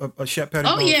 Were you a Shep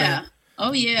Pettibone fan?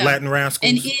 Oh, yeah. Latin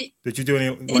Rascals? Did you do any?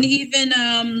 And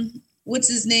even, what's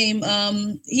his name?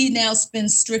 He now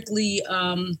spins strictly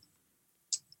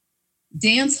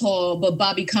dance hall, but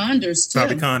Bobby Condors, too.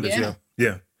 Bobby Condors,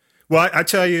 yeah. Well, I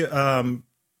tell you,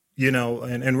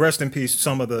 and rest in peace,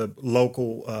 some of the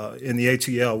local, in the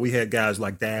ATL, we had guys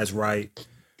like Daz Wright,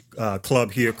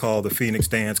 club here called the Phoenix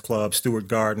Dance Club, Stuart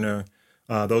Gardner.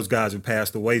 Those guys have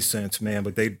passed away since, man,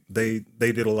 but they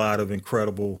did a lot of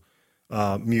incredible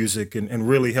music and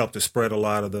really helped to spread a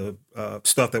lot of the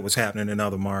stuff that was happening in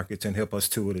other markets and help us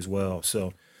to it as well.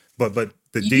 So, but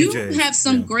the DJs. You have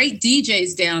some great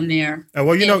DJs down there.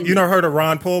 Well, heard of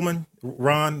Ron Pullman?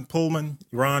 Ron,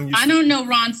 I don't know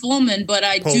Ron Pullman, but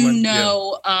I do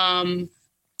know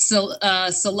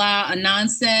Salah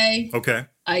Ananse. Okay.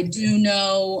 I do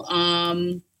know.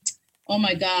 Oh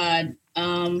my God,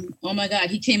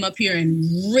 he came up here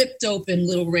and ripped open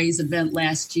Little Ray's event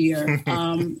last year.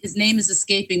 His name is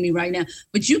escaping me right now.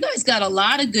 But you guys got a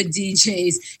lot of good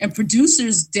DJs and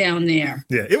producers down there.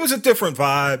 Yeah, it was a different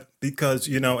vibe because,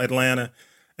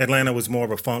 Atlanta was more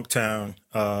of a funk town,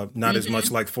 not as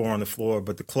much like Four on the Floor,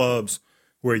 but the clubs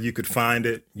where you could find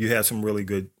it, you had some really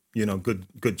good,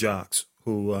 good jocks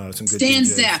who, some good Stan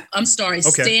DJs. Zeff. I'm sorry,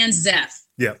 okay. Stan Zeff.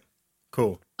 Yeah,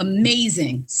 cool.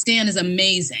 Amazing. Stan is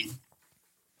amazing.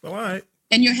 All right.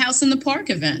 And your House in the Park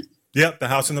event. Yep, the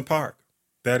House in the Park.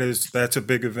 That's a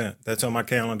big event. That's on my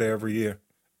calendar every year.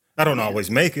 I don't always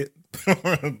make it,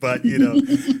 but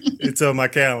it's on my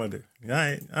calendar. All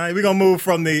right. We're gonna move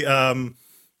from the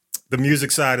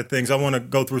music side of things. I want to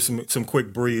go through some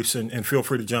quick briefs, and feel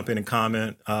free to jump in and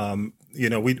comment.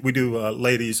 We do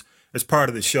ladies, as part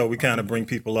of the show, we kind of bring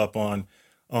people up on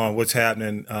what's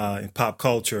happening in pop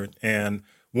culture. And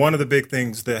one of the big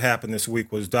things that happened this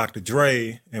week was Dr.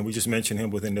 Dre, and we just mentioned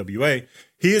him with NWA.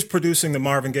 He is producing the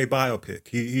Marvin Gaye biopic.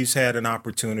 He's had an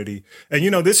opportunity. And,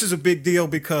 this is a big deal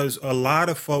because a lot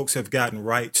of folks have gotten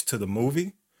rights to the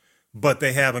movie, but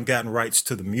they haven't gotten rights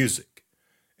to the music.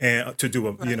 And to do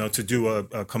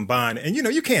a combined, and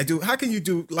you can't do. How can you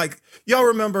do, like, y'all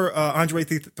remember Andre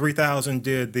 3000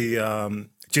 did the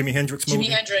Jimi Hendrix movie? Jimi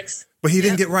Hendrix, but he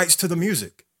didn't get rights to the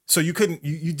music, so you couldn't.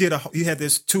 You had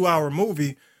this 2-hour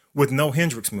movie with no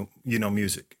Hendrix,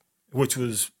 music, which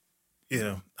was,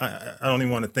 I don't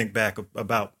even want to think back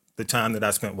about the time that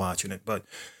I spent watching it. But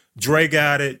Dre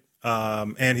got it,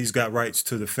 and he's got rights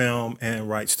to the film and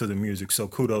rights to the music. So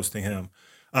kudos to him.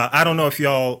 I don't know if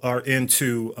y'all are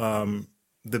into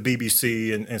the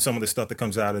BBC and some of the stuff that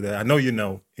comes out of there. I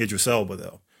know Idris Elba,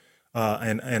 though.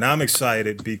 And I'm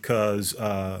excited because,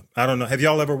 I don't know, have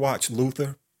y'all ever watched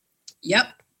Luther? Yep.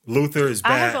 Luther is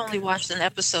back. I have only watched an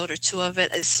episode or two of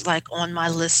it. It's like on my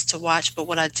list to watch, but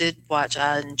what I did watch,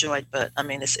 I enjoyed. But I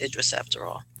mean, it's Idris after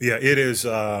all. Yeah, it is.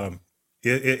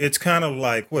 It's kind of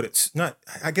like it's not.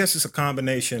 I guess it's a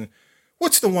combination.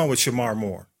 What's the one with Shamar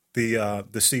Moore? The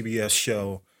CBS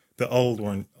show, the old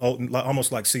one,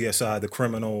 almost like CSI, the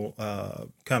criminal,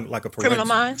 kind of like a Criminal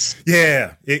Minds.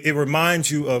 Yeah, it reminds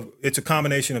you of. It's a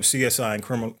combination of CSI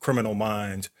and Criminal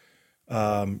Minds.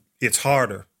 It's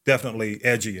harder, definitely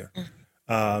edgier,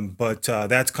 but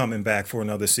that's coming back for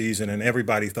another season, and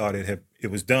everybody thought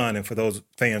it was done. And for those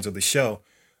fans of the show,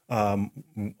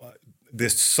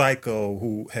 this psycho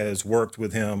who has worked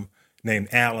with him named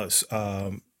Alice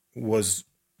was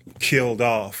killed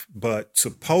off, but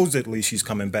supposedly she's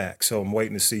coming back. So I'm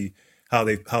waiting to see how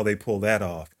they pull that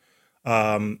off.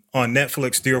 On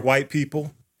Netflix, Dear White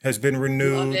People has been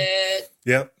renewed. Love it.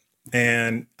 Yep.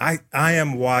 And I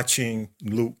am watching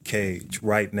Luke Cage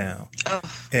right now. Oh,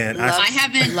 and I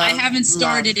haven't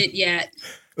started it yet.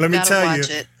 Let me tell you,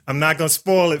 it. I'm not going to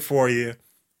spoil it for you,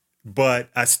 but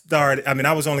I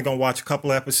was only going to watch a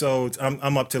couple episodes.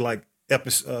 I'm up to like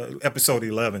episode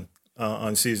 11.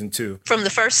 On season 2 from the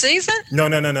first season. No.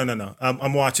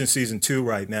 I'm watching season 2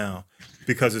 right now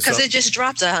because it just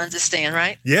dropped. I understand,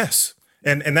 right? Yes,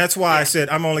 and that's why I said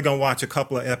I'm only gonna watch a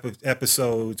couple of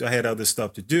episodes. I had other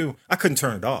stuff to do. I couldn't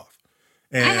turn it off.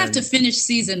 And I have to finish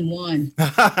season 1.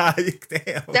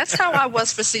 Damn. That's how I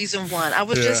was for season 1. I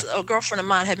was just a girlfriend of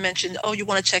mine had mentioned, "Oh, you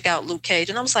want to check out Luke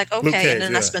Cage?" And I was like, "Okay." Cage, and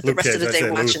then I spent the Luke rest Cage, of the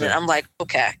day watching it. I'm like,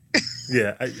 "Okay."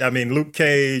 Yeah, I mean Luke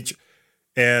Cage.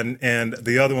 And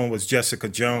the other one was Jessica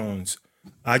Jones.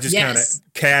 I just kind of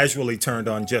casually turned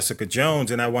on Jessica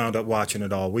Jones, and I wound up watching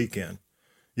it all weekend.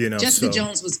 Jessica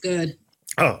Jones was good.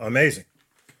 Oh, amazing.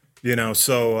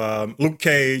 So Luke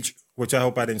Cage, which I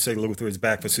hope I didn't say Luther, is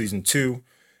back for season 2.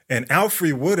 And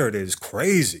Alfre Woodard is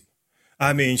crazy.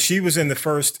 I mean, she was in the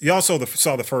first. You also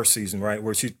saw the first season, right,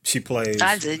 where she plays.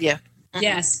 I did, yeah. Mm-hmm.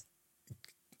 Yes.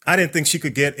 I didn't think she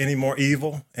could get any more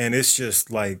evil, and it's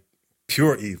just like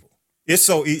pure evil. It's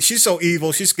she's so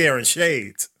evil. She's scaring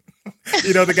Shades.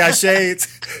 The guy Shades.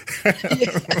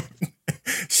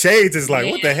 Shades is like,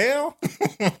 what the hell?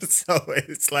 So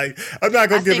it's like, I'm not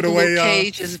gonna give it away. Luke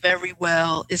Cage is very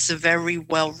well. It's very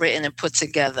well written and put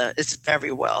together. It's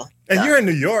very well. And done. You're in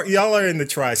New York. Y'all are in the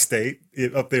tri-state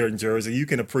up there in Jersey. You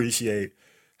can appreciate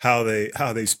how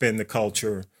they spin the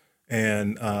culture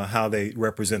and how they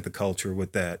represent the culture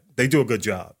with that. They do a good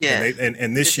job. Yeah.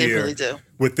 And this year, really do.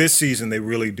 With this season, they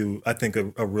really do, I think,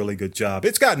 a really good job.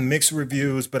 It's gotten mixed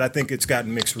reviews, but I think it's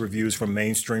gotten mixed reviews from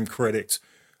mainstream critics.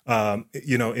 In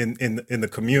the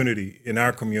community, in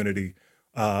our community,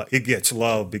 it gets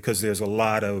love because there's a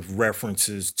lot of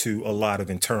references to a lot of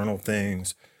internal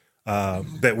things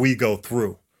that we go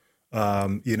through,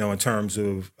 in terms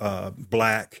of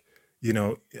Black,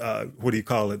 what do you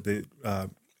call it? The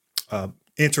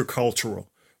intercultural,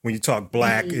 when you talk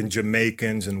Black and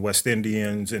Jamaicans and West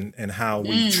Indians and how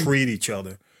we treat each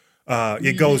other,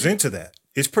 it goes into that.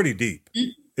 It's pretty deep.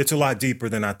 It's a lot deeper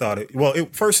than I thought it. Well,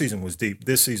 first season was deep.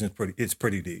 This season's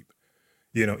pretty deep.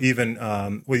 Even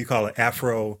what do you call it?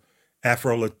 Afro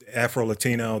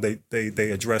Latino.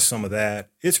 They address some of that.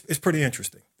 It's pretty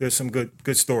interesting. There's some good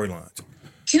storylines.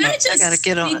 Can I just? I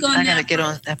gotta get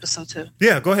on episode 2.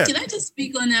 Yeah, go ahead. Can I just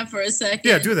speak on that for a second?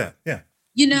 Yeah, do that. Yeah.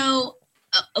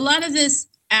 A lot of this,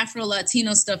 Afro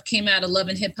Latino stuff came out of Love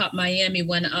and Hip Hop Miami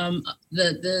when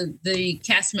the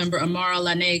cast member Amara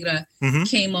La Negra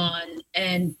came on,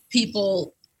 and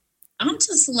people, I'm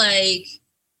just like,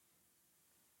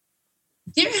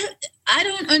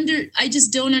 I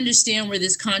just don't understand where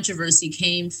this controversy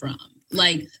came from.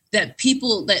 Like that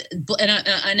people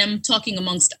and I'm talking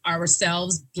amongst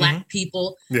ourselves, Black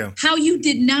people. Yeah. How you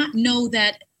did not know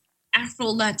that Afro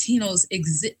Latinos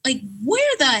exist? Like,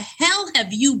 where the hell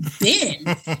have you been?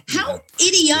 How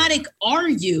idiotic are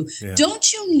you? Yeah.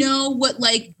 Don't you know what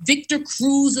like Victor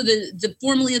Cruz or the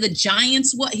formerly of the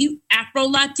Giants? What he Afro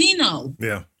Latino?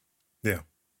 Yeah.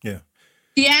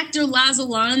 The actor Laz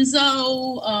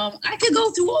Alonso. I could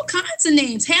go through all kinds of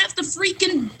names. Half the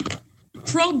freaking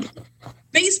pro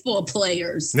baseball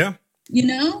players. Yeah. You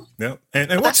know? Yeah.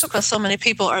 And that's because so many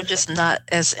people are just not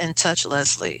as in touch,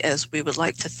 Leslie, as we would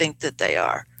like to think that they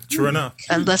are. True enough.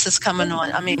 Unless it's coming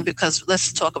on. I mean, because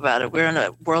let's talk about it. We're in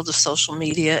a world of social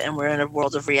media and we're in a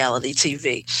world of reality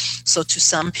TV. So to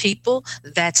some people,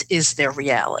 that is their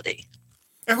reality.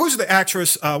 And who's the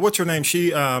actress? What's her name?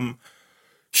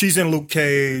 She's in Luke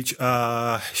Cage.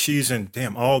 She's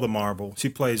in all the Marvel. She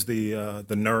plays the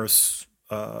nurse.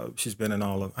 She's been in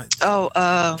all of.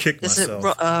 Kick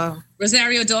myself.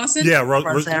 Rosario Dawson. Yeah,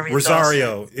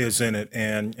 Rosario is in it,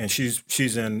 and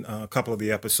she's in a couple of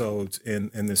the episodes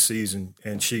in this season,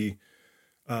 and she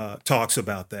talks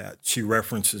about that. She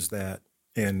references that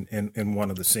in one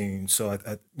of the scenes. So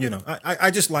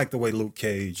I just like the way Luke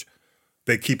Cage,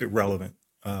 they keep it relevant.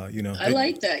 I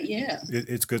like that. Yeah,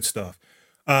 it's good stuff.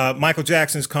 Michael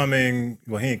Jackson's coming.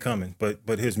 Well, he ain't coming,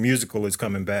 but his musical is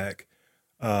coming back,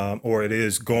 or it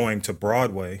is going to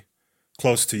Broadway,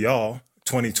 close to y'all,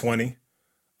 2020.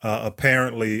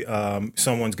 Apparently,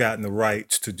 someone's gotten the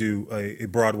rights to do a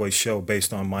Broadway show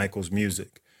based on Michael's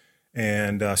music.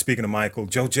 And speaking of Michael,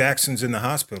 Joe Jackson's in the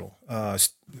hospital.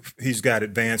 He's got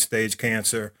advanced stage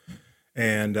cancer,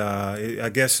 and I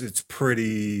guess it's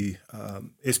pretty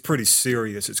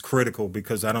serious. It's critical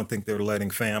because I don't think they're letting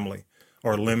family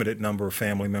or a limited number of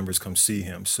family members come see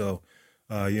him. So,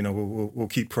 we'll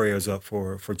keep prayers up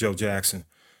for Joe Jackson.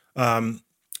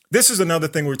 This is another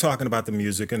thing we're talking about the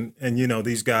music, and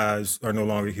these guys are no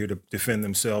longer here to defend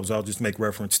themselves. I'll just make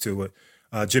reference to it.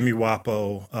 Jimmy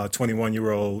Wapo,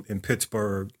 21-year-old in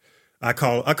Pittsburgh. I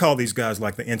call these guys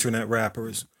like the internet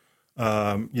rappers.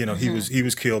 He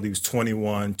was killed. He was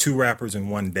 21. 2 rappers in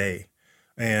one day,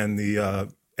 and the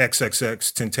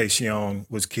XXX Tentacion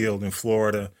was killed in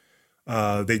Florida.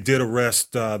 They did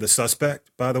arrest the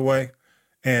suspect, by the way.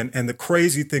 And the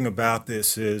crazy thing about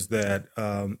this is that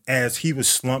as he was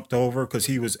slumped over, because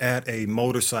he was at a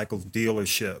motorcycle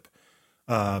dealership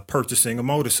purchasing a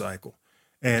motorcycle,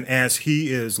 and as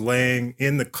he is laying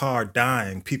in the car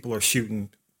dying, people are shooting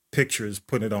pictures,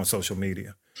 putting it on social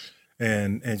media,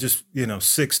 and just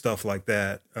sick stuff like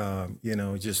that.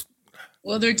 Just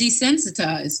they're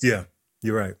desensitized. Yeah,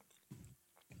 you're right.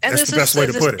 And that's the best way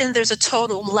to put it. And there's a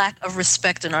total lack of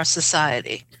respect in our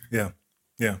society. Yeah.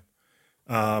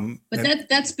 But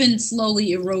that's been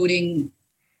slowly eroding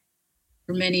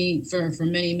for many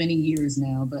years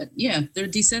now. But yeah, they're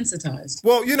desensitized.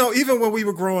 Well, even when we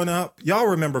were growing up, y'all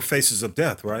remember Faces of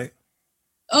Death, right?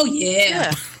 Oh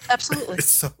yeah, absolutely.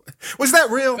 Was that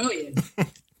real? Oh yeah.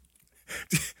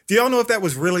 Do y'all know if that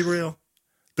was really real?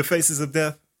 The Faces of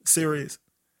Death series.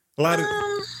 A lot of.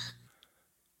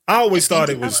 I always thought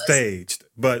it was staged,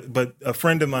 but a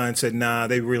friend of mine said, "Nah,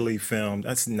 they really filmed."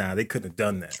 They couldn't have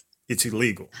done that. It's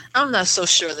illegal. I'm not so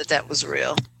sure that was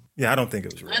real. Yeah, I don't think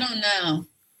it was real. I don't know.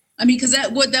 I mean, because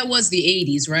that was the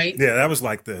 80s, right? Yeah, that was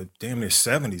like the damn near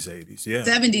 70s, 80s. Yeah.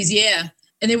 70s, yeah.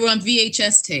 And they were on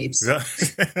VHS tapes.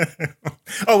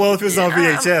 Oh, well, if it was on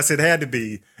VHS, it had to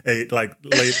be late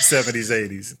 70s,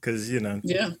 80s, because,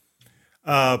 Yeah.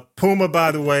 Puma,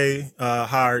 by the way,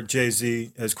 hired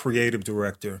Jay-Z as creative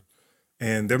director,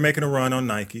 and they're making a run on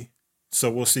Nike.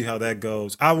 So we'll see how that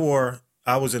goes. I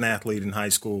was an athlete in high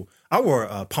school. I wore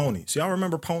ponies. Y'all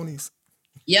remember ponies?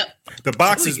 Yep. The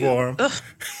boxers wore them.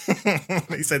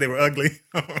 They said they were ugly.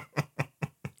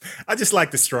 I just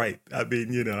like the stripe. I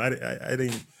mean,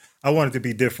 I wanted to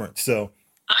be different. So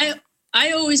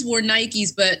I always wore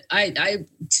Nikes, but I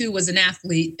too was an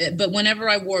athlete. But whenever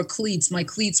I wore cleats, my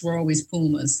cleats were always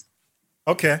Pumas.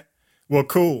 Okay. Well,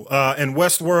 cool. And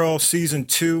Westworld season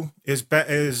 2 is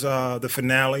the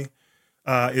finale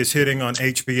is hitting on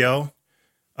HBO.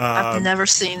 I've never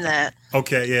seen that.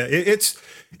 Okay, yeah,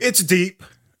 it's deep.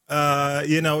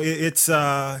 It's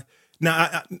now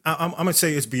I'm gonna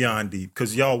say it's beyond deep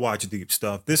because y'all watch deep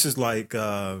stuff. This is like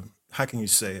how can you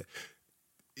say it?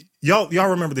 Y'all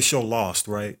remember the show Lost,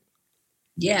 right?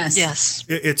 Yes. Yes.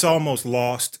 It's almost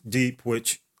Lost deep,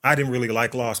 which I didn't really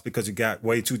like Lost because it got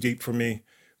way too deep for me.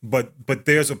 But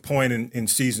there's a point in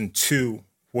season 2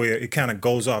 where it kind of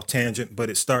goes off tangent, but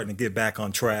it's starting to get back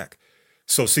on track.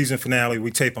 So season finale,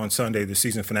 we tape on Sunday. The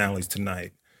season finale is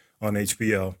tonight on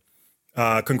HBO.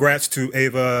 Congrats to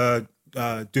Ava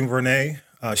DuVernay.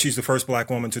 She's the first Black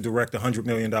woman to direct a $100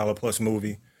 million plus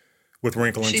movie with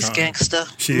Wrinkle in Time. She's gangster.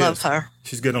 She Love is. her.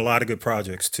 She's getting a lot of good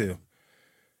projects too.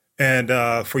 And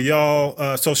for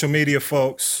y'all social media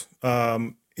folks,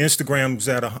 Instagram's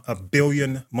at a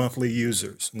billion monthly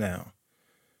users now.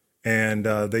 And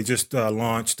they just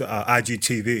launched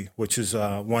IGTV, which is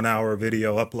 1 hour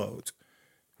video uploads.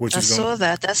 Which I is saw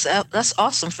that. That's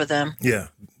awesome for them. Yeah,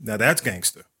 now that's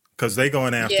gangster because they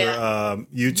going after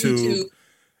YouTube,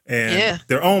 and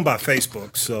they're owned by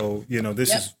Facebook. So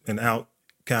this is an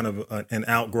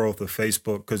outgrowth of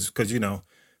Facebook because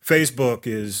Facebook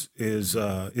is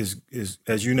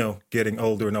as getting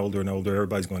older and older and older.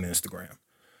 Everybody's going to Instagram.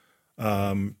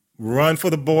 Run for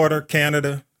the border.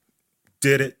 Canada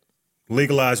did it.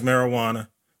 Legalized marijuana,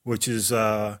 which is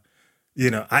I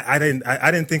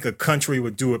didn't think a country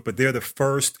would do it, but they're the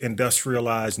first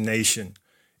industrialized nation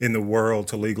in the world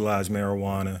to legalize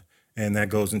marijuana, and that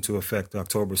goes into effect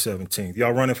October 17th.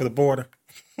 Y'all running for the border?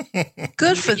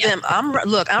 Good for them. I'm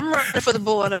running for the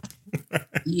border.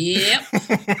 Yep.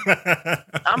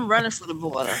 I'm running for the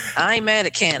border. I ain't mad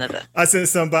at Canada. I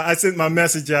sent my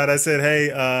message out. I said, hey,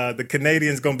 the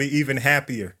Canadians going to be even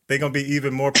happier. They're going to be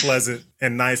even more pleasant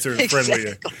and nicer and friendlier.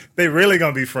 Exactly. They really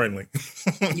going to be friendly.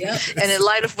 Yep. And in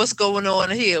light of what's going on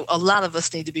here, a lot of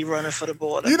us need to be running for the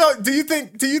border. Do you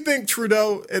think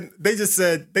Trudeau, and they just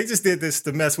did this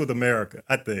to mess with America?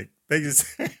 I think they just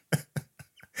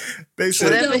they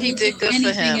said whatever he did, good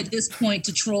for him. At this point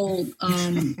to troll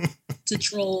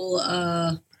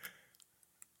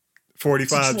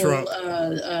 45 Trump.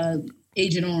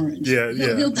 Agent Orange. Yeah,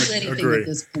 He'll do anything at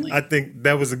this point. I think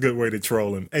that was a good way to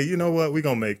troll him. Hey, you know what? We're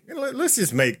gonna let's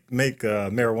just make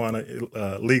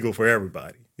marijuana legal for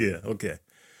everybody. Yeah, okay.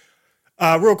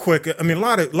 Real quick, I mean, a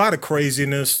lot of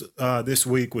craziness this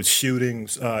week with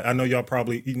shootings. I know y'all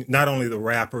probably not only the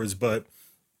rappers, but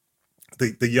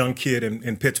the young kid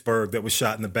in Pittsburgh that was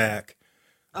shot in the back.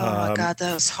 Oh my God,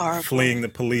 that was horrible. Fleeing the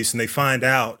police, and they find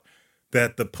out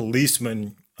that the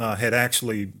policeman had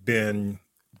actually been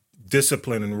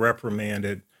disciplined and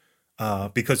reprimanded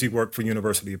because he worked for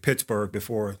University of Pittsburgh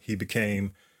before he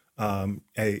became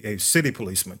a city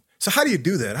policeman. So how do you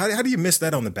do that? How do you miss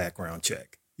that on the background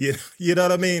check? You know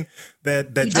what I mean? I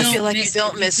feel like you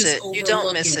don't miss it. You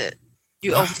don't miss it.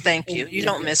 Thank you. You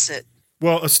don't miss it.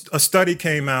 Well, a study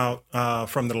came out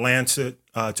from the Lancet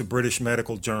to British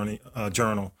Medical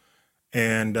Journal,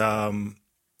 and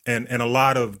a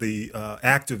lot of the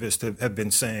activists have been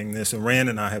saying this, and Rand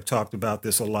and I have talked about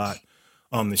this a lot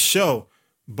on the show.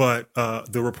 But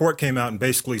the report came out and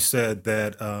basically said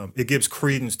that it gives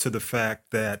credence to the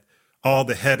fact that all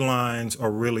the headlines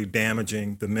are really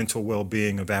damaging the mental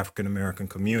well-being of African American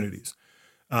communities,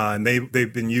 and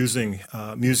they've been using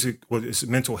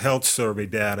mental health survey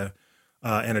data.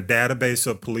 And a database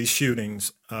of police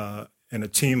shootings, and a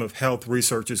team of health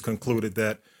researchers concluded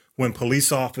that when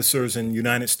police officers in the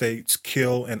United States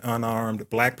kill an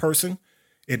unarmed Black person,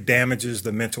 it damages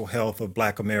the mental health of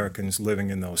Black Americans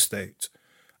living in those states.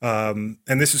 And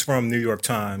this is from New York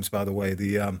Times, by the way.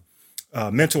 The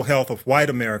mental health of white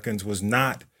Americans was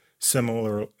not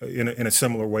similar in a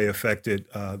similar way affected,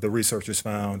 the researchers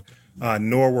found,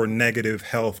 nor were negative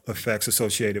health effects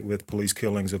associated with police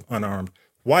killings of unarmed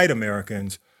white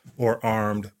Americans or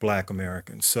armed Black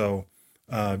Americans. So,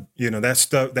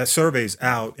 that survey's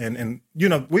out. And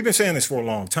we've been saying this for a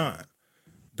long time,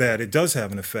 that it does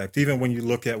have an effect. Even when you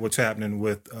look at what's happening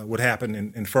with what happened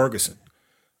in Ferguson,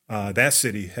 that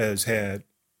city has had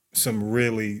some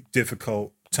really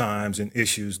difficult times and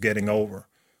issues getting over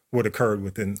what occurred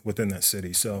within that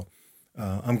city. So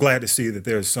I'm glad to see that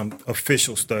there's some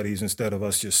official studies instead of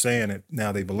us just saying it.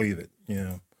 Now they believe it,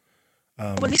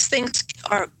 When these things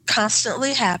are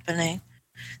constantly happening,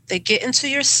 they get into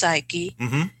your psyche.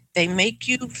 Mm-hmm. They make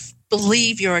you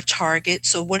believe you're a target.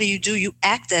 So what do? You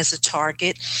act as a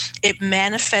target. It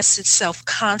manifests itself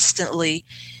constantly,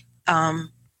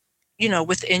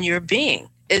 within your being.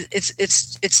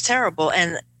 It's terrible.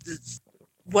 And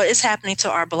what is happening to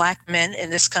our Black men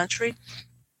in this country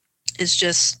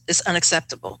is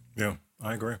unacceptable. Yeah,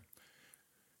 I agree.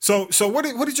 So what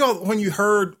did y'all, when you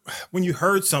heard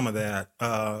some of that,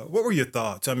 what were your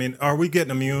thoughts? I mean, are we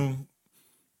getting immune?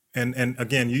 And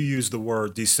again, you used the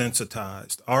word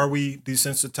desensitized. Are we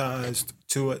desensitized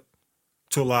to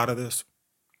a lot of this?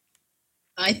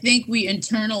 I think we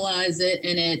internalize it,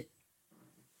 and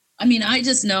I mean, I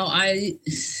just know I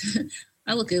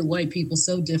look at white people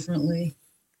so differently.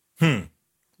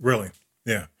 Really?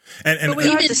 Yeah. And but we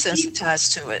are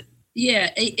desensitized to it.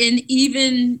 Yeah, and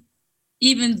even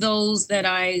those that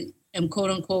I am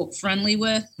quote unquote friendly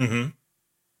with,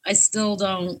 I still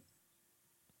don't.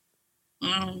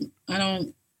 I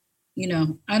don't.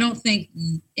 I don't think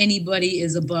anybody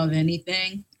is above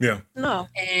anything. Yeah. No.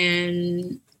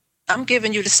 And I'm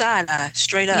giving you the side eye,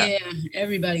 straight up. Yeah,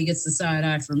 everybody gets the side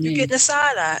eye from me. You get the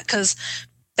side eye because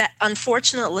that,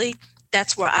 unfortunately,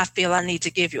 that's where I feel I need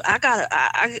to give you. I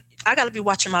gotta be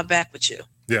watching my back with you.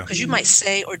 Yeah. Because you might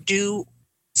say or do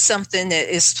something that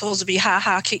is supposed to be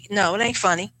ha. No, it ain't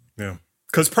funny. Yeah.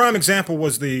 Because prime example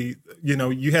was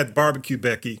you had barbecue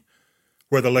Becky,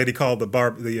 where the lady called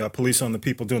the police on the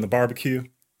people doing the barbecue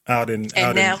out in Cali.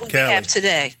 And now who we have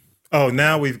today? Oh,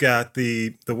 now we've got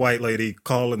the white lady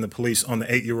calling the police on the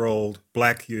 8-year-old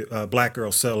black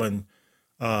girl selling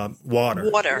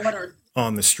water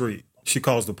on the street. She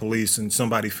calls the police, and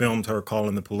somebody filmed her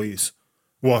calling the police.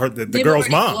 Well, the girl's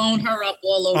mom. Blown her up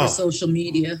all over social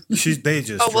media. They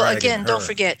just. Oh well, again, don't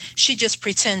forget, she just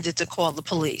pretended to call the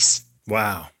police.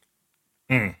 Wow.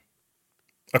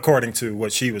 According to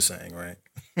what she was saying, right?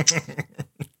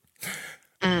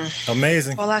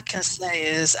 Amazing. All I can say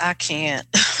is I can't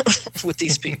with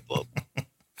these people.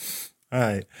 All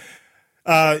right.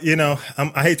 I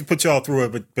hate to put y'all through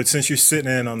it, but since you're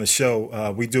sitting in on the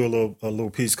show, we do a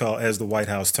little piece called "As the White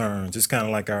House Turns." It's kind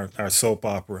of like our soap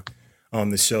opera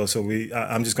on the show. So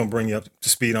I'm just going to bring you up to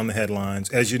speed on the headlines.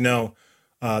 As you know,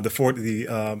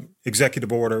 the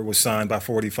executive order was signed by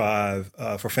 45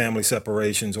 for family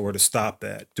separations, or to stop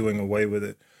that, doing away with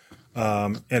it.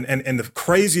 And the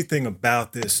crazy thing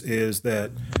about this is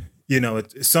that,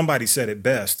 somebody said it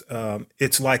best.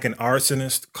 It's like an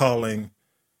arsonist calling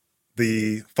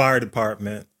the fire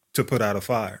department to put out a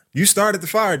fire. You started the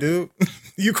fire, dude.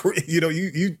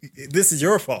 This is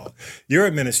your fault. Your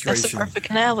administration. That's a perfect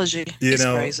analogy. It's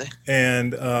crazy.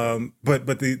 And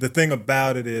but the thing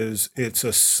about it is it's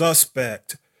a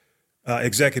suspect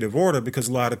executive order, because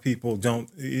a lot of people don't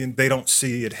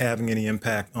see it having any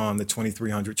impact on the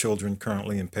 2,300 children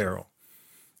currently in peril.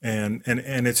 And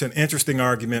it's an interesting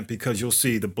argument, because you'll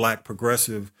see the Black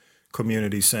progressive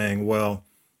community saying, well,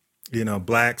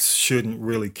 Blacks shouldn't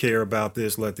really care about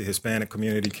this. Let the Hispanic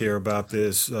community care about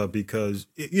this, because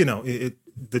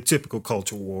the typical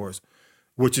culture wars,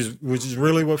 which is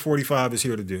really what 45 is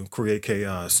here to do: create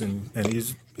chaos. And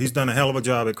he's done a hell of a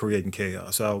job at creating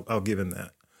chaos. I'll give him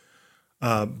that.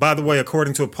 By the way,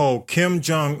 according to a poll, Kim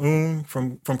Jong-un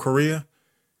from Korea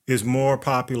is more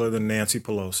popular than Nancy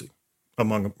Pelosi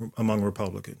among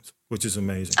Republicans, which is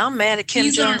amazing. I'm mad at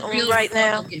Kim Jong-un right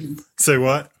now. Say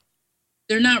what?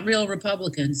 They're not real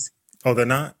Republicans. Oh, they're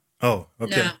not? Oh,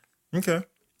 okay. No. Okay.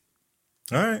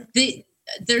 All right.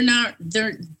 They're not.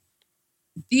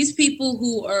 These people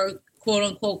who are quote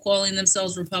unquote calling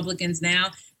themselves Republicans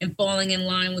now and falling in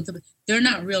line with they're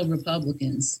not real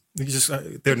Republicans.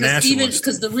 They're nationalists.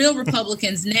 Because the real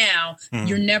Republicans now,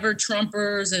 you're never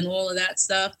Trumpers and all of that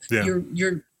stuff. Yeah.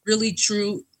 You're really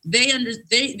true. They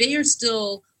are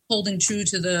still holding true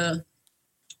to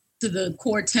the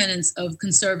core tenets of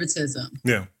conservatism.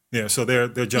 Yeah. Yeah. So they're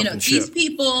jumping ship. These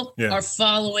people are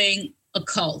following a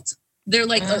cult. They're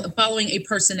like following a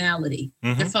personality.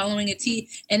 They're following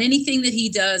and anything that he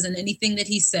does and anything that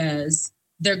he says,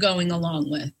 they're going along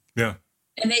with. Yeah.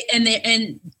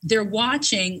 And they're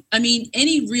watching. I mean,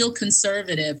 any real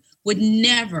conservative would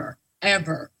never,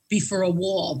 ever be for a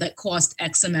wall that cost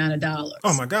X amount of dollars.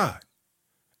 Oh my God.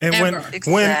 And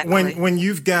Exactly. when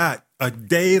you've got a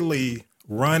daily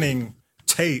running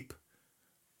tape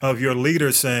of your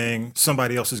leader saying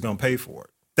somebody else is going to pay for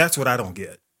it, that's what I don't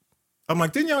get. I'm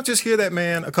like, didn't y'all just hear that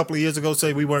man a couple of years ago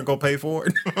say we weren't going to pay for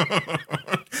it?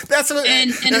 That's what. And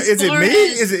is it me?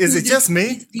 Is it just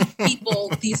me?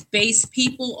 These base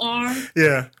people are.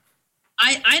 Yeah.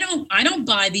 I don't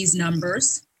buy these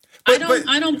numbers. But,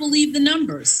 I don't believe the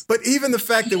numbers. But even the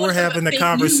fact that we're having the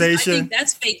conversation, I think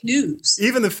that's fake news.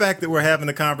 Even the fact that we're having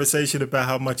the conversation about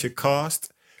how much it costs.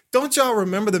 Don't y'all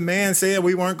remember the man saying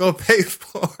we weren't going to pay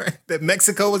for it, that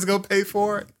Mexico was going to pay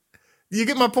for it? Do you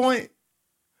get my point?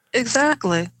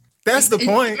 Exactly. That's the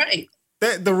point. Right.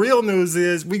 That the real news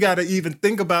is we got to even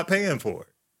think about paying for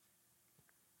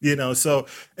it. So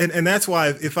and that's why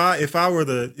if I were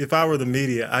the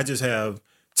media, I just have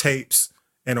tapes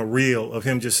and a reel of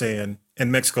him just saying,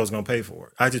 and Mexico's going to pay for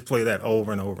it. I just play that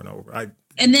over and over and over.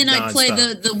 And then I play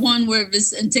the one where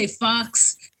Vicente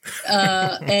Fox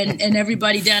and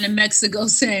everybody down in Mexico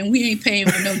saying we ain't paying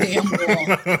for no damn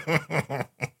wall.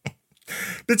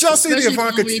 Did y'all see the Especially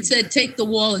Ivanka? when he said, "Take the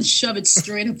wall and shove it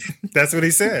straight up." That's what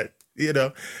he said. You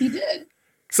know. He did.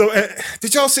 So,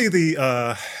 did y'all see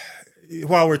the?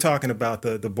 While we're talking about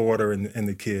the border and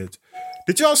the kids,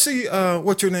 did y'all see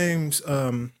what's your name's?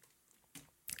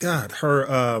 God,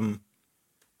 her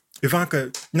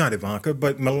Ivanka, not Ivanka,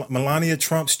 but Melania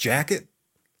Trump's jacket.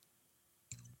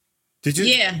 Did you?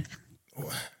 Yeah.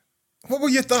 What were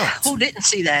your thoughts? Who didn't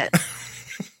see that?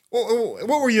 What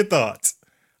were your thoughts?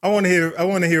 I want to hear. I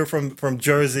want to hear from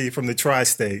Jersey, from the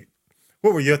tri-state.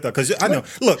 What were your thoughts? Because I know.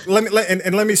 Look,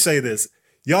 let me say this.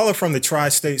 Y'all are from the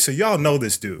tri-state, so y'all know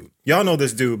this dude. Y'all know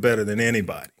this dude better than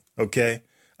anybody. Okay,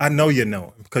 I know you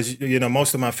know him because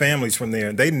most of my family's from there.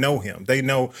 And they know him. They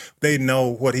know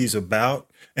what he's about,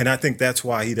 and I think that's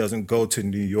why he doesn't go to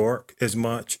New York as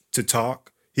much to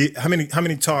talk. How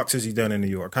many talks has he done in New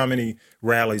York? How many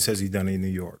rallies has he done in New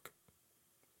York?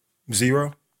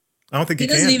 0. I don't think he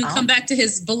doesn't can. even come back to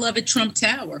his beloved Trump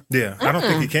Tower. Yeah, I don't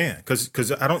think he can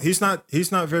because I don't. He's not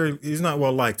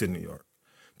well liked in New York.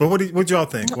 But what y'all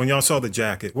think when y'all saw the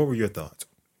jacket? What were your thoughts?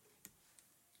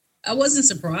 I wasn't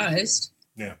surprised.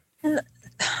 Yeah.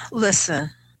 Listen,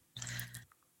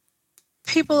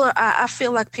 I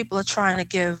feel like people are trying to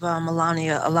give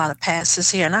Melania a lot of passes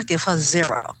here, and I give her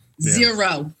 0. Yeah.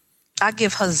 0. I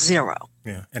give her 0.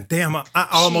 Yeah, and damn, I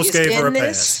almost gave her a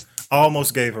pass.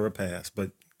 Almost gave her a pass, but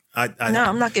no,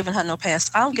 I'm not giving her no pass.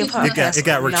 I don't give her a pass. It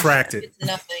got retracted. It's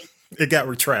nothing. It got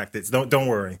retracted. Don't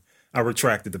worry. I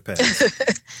retracted the pass.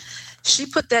 She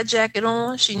put that jacket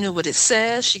on. She knew what it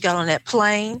says. She got on that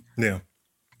plane. Yeah.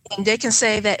 And they can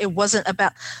say that it wasn't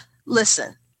about.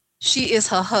 Listen, she is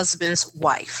her husband's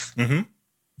wife. Mm-hmm.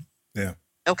 Yeah.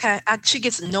 Okay, she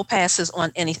gets no passes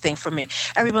on anything from me.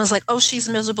 Everyone's like, "Oh, she's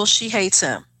miserable. She hates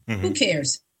him." Mm-hmm. Who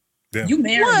cares? Yeah. You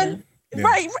married him. Yeah.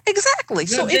 Right? Exactly.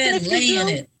 You're So even if laying you do,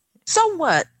 it. so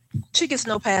what? She gets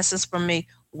no passes from me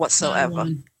whatsoever.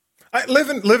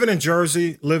 Living in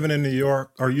Jersey, living in New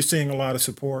York, are you seeing a lot of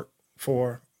support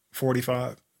for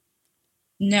 45?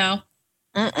 No.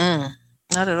 Not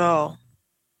at all.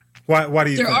 Why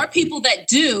do you There think? are people that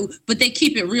do, but they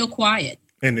keep it real quiet.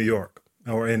 In New York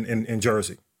or in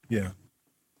Jersey? Yeah.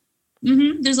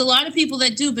 Mm-hmm. There's a lot of people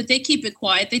that do, but they keep it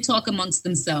quiet. They talk amongst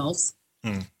themselves.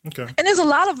 Okay. And there's a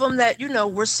lot of them that,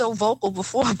 were so vocal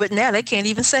before, but now they can't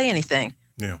even say anything.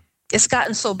 Yeah. It's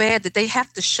gotten so bad that they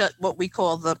have to shut what we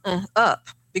call the up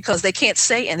because they can't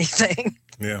say anything.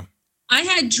 Yeah. I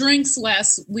had drinks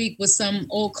last week with some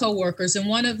old coworkers, and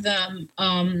one of them,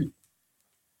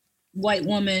 white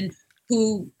woman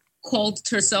who called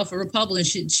herself a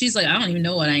Republican, she's like, I don't even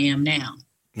know what I am now.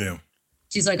 Yeah.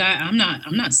 She's like, I'm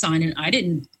not signing. I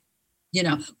didn't,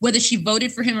 whether she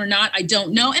voted for him or not, I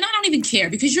don't know. And I don't even care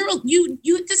because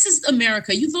this is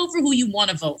America. You vote for who you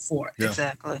want to vote for. Yeah.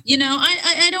 Exactly.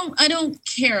 I don't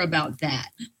care about that.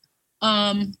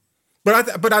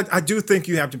 But I do think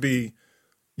you have to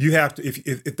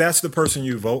if that's the person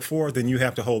you vote for, then you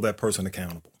have to hold that person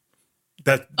accountable.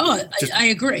 I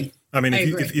agree. I mean,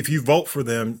 if you vote for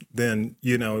them, then,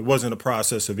 it wasn't a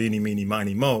process of eeny, meeny,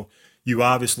 miny, mo. You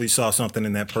obviously saw something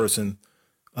in that person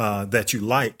that you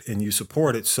liked and you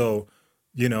supported. So,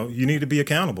 you need to be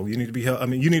accountable. You need to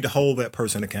you need to hold that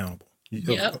person accountable.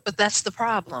 Yeah. But that's the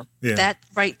problem. Yeah. That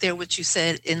right there, what you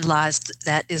said in lies,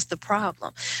 that is the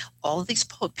problem. All of these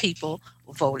people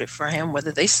voted for him,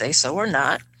 whether they say so or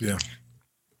not. Yeah.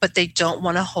 But they don't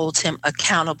want to hold him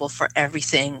accountable for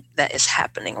everything that is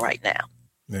happening right now.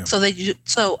 Yeah.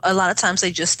 So a lot of times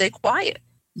they just stay quiet.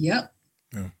 Yep.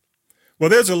 Yeah. Well,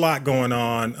 there's a lot going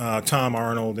on. Tom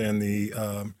Arnold and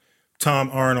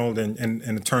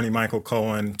attorney Michael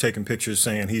Cohen taking pictures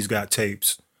saying he's got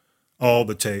tapes, all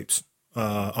the tapes,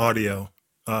 audio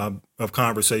of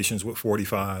conversations with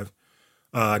 45.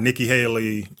 Nikki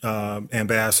Haley,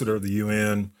 ambassador of the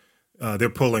UN,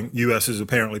 U.S. is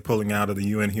apparently pulling out of the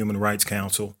UN Human Rights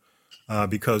Council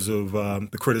because of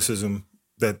the criticism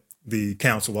that the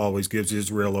council always gives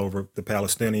Israel over the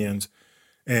Palestinians.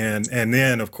 And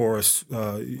then, of course,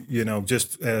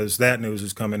 just as that news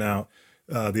is coming out,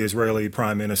 the Israeli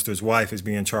prime minister's wife is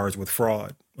being charged with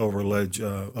fraud over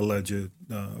allegedly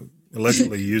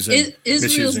using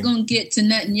Israel's going to get to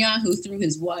Netanyahu through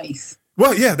his wife.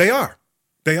 Well, yeah, they are.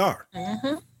 They are.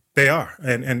 Mm-hmm. They are.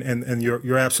 And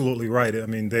you're absolutely right. I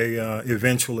mean, they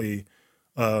eventually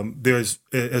there's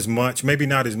as much, maybe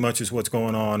not as much as what's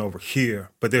going on over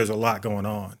here, but there's a lot going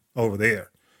on over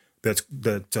there that's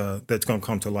going to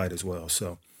come to light as well.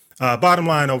 So bottom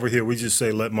line over here, we just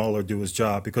say let Mueller do his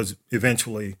job because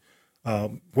eventually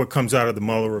what comes out of the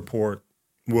Mueller report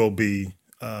will be,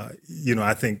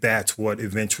 I think that's what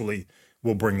eventually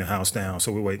will bring the House down.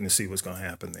 So we're waiting to see what's going to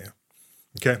happen there.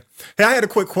 Okay. Hey, I had a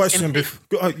quick question.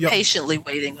 Patiently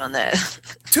waiting on that.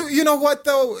 You know what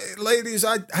though, ladies,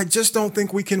 I just don't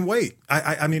think we can wait.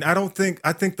 I mean, I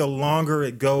think the longer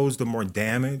it goes, the more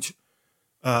damage.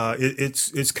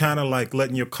 It's kind of like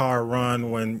letting your car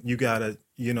run when you got it,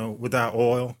 without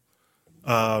oil.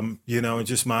 In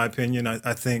just my opinion,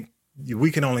 I think we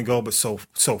can only go but so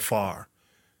far.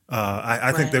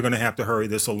 I think they're going to have to hurry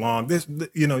this along.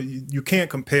 You can't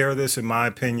compare this, in my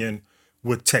opinion,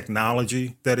 with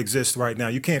technology that exists right now.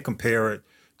 You can't compare it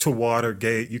to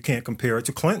Watergate. You can't compare it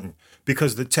to Clinton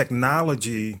because the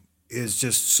technology is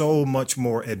just so much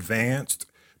more advanced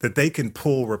that they can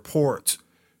pull reports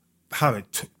how many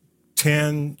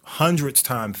 10 hundreds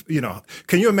times.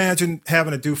 Can you imagine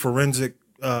having to do forensic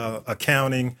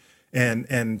accounting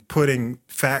and putting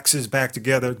faxes back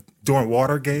together during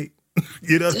Watergate?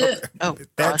 Oh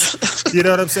gosh. You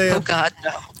know what I'm saying? Oh God,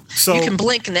 no. So you can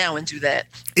blink now and do that.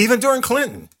 Even during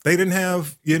Clinton, they didn't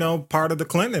have, part of the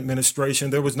Clinton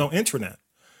administration, there was no internet.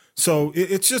 So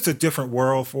it's just a different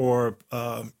world for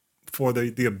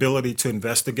the ability to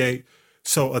investigate.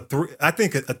 So I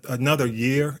think another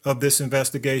year of this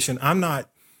investigation, I'm not,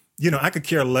 I could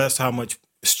care less how much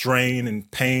strain and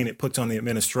pain it puts on the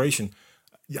administration.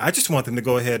 I just want them to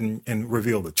go ahead and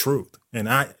reveal the truth. And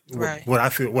what I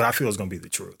feel is going to be the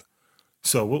truth.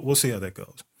 So we'll see how that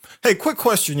goes. Hey, quick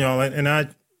question, y'all. And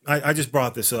I just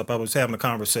brought this up. I was having a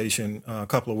conversation a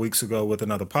couple of weeks ago with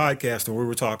another podcast, and we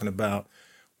were talking about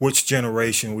which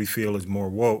generation we feel is more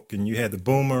woke. And you had the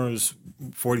boomers,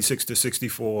 46 to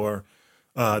 64.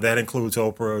 That includes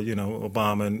Oprah,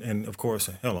 Obama, and of course,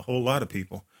 a whole lot of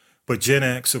people. But Gen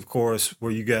X, of course,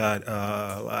 where you got,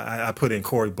 I put in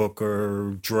Cory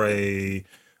Booker, Dre,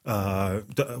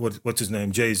 what's his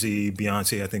name, Jay-Z,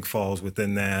 Beyonce, I think falls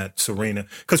within that, Serena.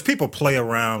 Because people play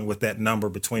around with that number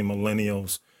between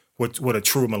millennials, what a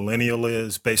true millennial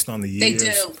is based on the years.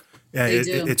 They do. Yeah,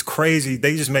 it's crazy.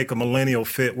 They just make a millennial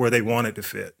fit where they want it to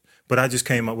fit. But I just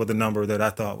came up with a number that I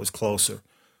thought was closer.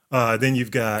 Then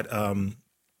you've got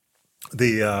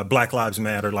the Black Lives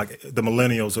Matter, like the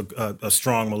millennials, a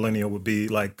strong millennial would be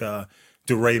like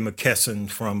DeRay McKesson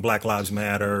from Black Lives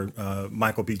Matter,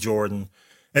 Michael B. Jordan.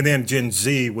 And then Gen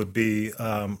Z would be,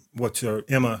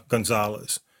 Emma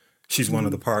Gonzalez. She's one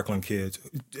of the Parkland kids.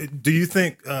 Do you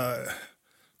think,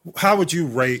 how would you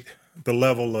rate the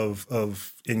level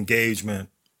of engagement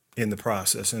in the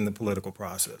process, in the political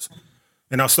process?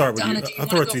 And I'll start with Donna, you. do you I'll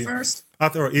throw want it to to go you. first? I'll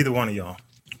throw either one of y'all.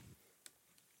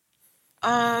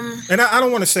 And I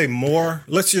don't want to say more.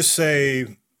 Let's just say,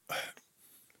 on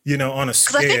a scale.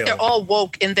 Because I think they're all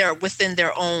woke within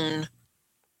their own.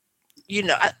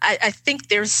 I think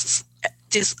there's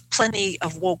plenty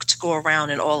of woke to go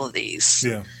around in all of these.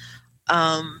 Yeah.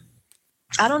 I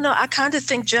don't know. I kind of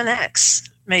think Gen X,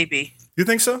 maybe. You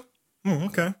think so?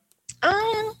 Okay.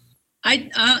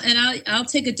 I'll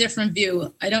take a different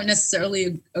view. I don't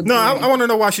necessarily agree. No, I want to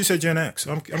know why she said Gen X.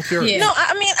 I'm curious. Yeah. No,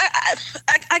 I mean,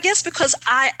 I guess because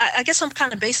I guess I'm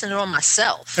kind of basing it on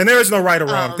myself. And there is no right or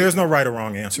wrong. There's no right or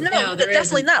wrong answer. No,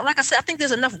 definitely not. Like I said, I think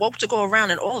there's enough woke to go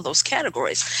around in all of those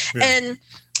categories. Yeah. And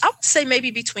I would say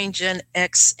maybe between Gen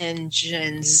X and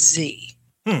Gen Z.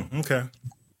 Okay.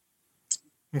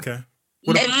 And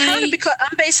kind of because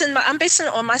I'm basing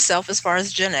it on myself as far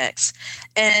as Gen X,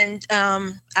 and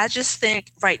I just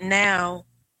think right now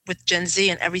with Gen Z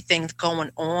and everything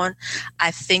going on, I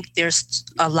think there's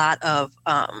a lot of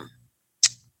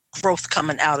growth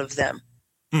coming out of them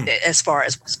as far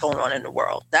as what's going on in the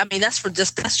world. I mean, that's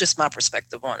just my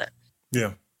perspective on it.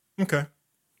 Yeah. Okay.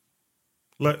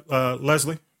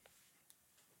 Leslie,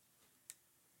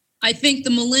 I think the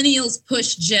millennials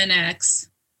push Gen X.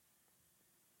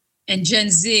 And Gen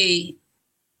Z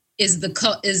is the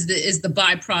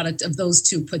byproduct of those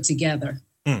two put together.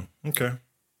 Okay.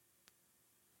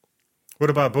 What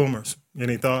about boomers?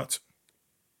 Any thoughts?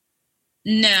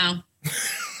 No.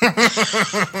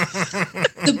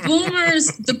 The boomers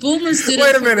did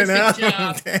Wait a a minute now.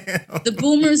 job. Damn.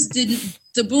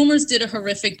 The boomers did a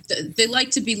horrific. They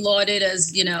like to be lauded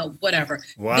as whatever.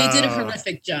 Wow. They did a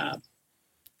horrific job.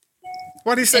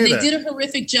 Why do you say that? And they did a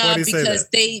horrific job because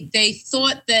they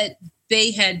thought that they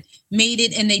had made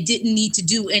it and they didn't need to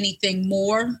do anything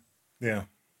more. Yeah.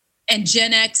 And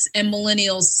Gen X and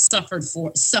millennials suffer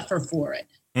for it.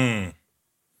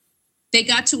 They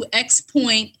got to X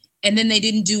point and then they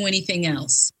didn't do anything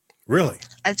else. Really?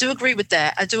 I do agree with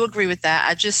that.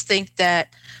 I just think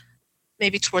that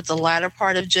maybe towards the latter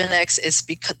part of Gen X is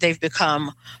because they've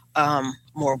become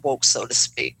more woke, so to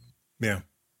speak. Yeah.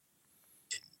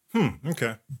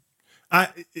 Okay.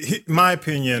 My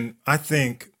opinion, I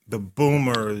think the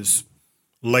boomers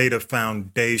laid a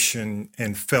foundation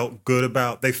and felt good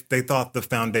about. They thought the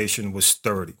foundation was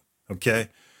sturdy. Okay,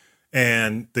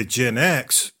 and the Gen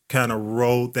X kind of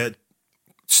rode that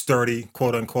sturdy,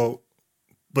 quote unquote.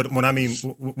 But when I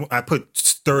mean, I put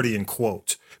sturdy in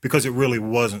quotes because it really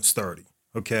wasn't sturdy.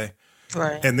 Okay,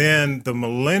 Right. and then the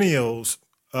millennials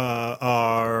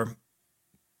are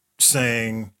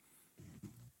saying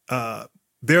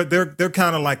they're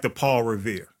kind of like the Paul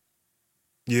Revere.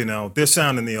 You know, they're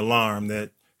sounding the alarm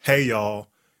that, hey, y'all,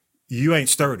 you ain't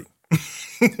sturdy.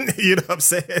 You know what I'm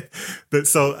saying?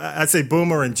 So I'd say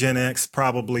Boomer and Gen X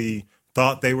probably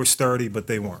thought they were sturdy, but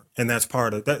they weren't. And that's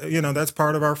part of that. You know, that's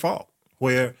part of our fault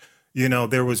where, you know,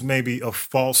 there was maybe a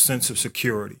false sense of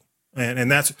security. And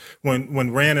that's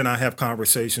when Rand and I have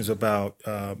conversations about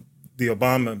the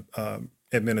Obama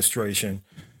administration,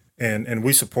 and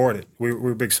we support it.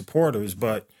 We're big supporters,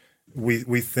 but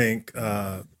we think,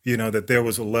 you know, that there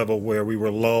was a level where we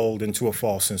were lulled into a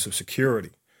false sense of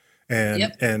security.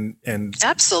 And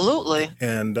Absolutely.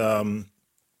 And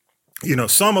you know,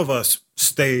 some of us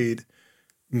stayed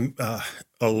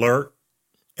alert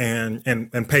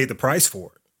and paid the price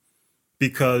for it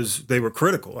because they were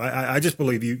critical. I just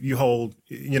believe you hold,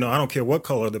 you know, I don't care what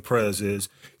color the prez is,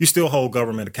 you still hold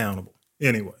government accountable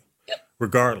anyway,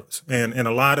 regardless. And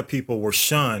a lot of people were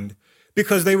shunned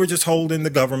because they were just holding the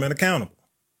government accountable.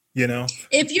 You know,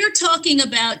 if you're talking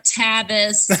about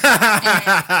Tavis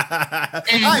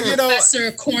and you know,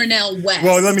 Professor Cornell West.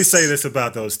 Well, let me say this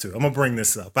about those two. I'm going to bring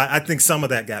this up. I think some of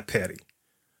that got petty.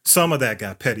 Some of that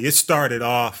got petty. It started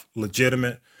off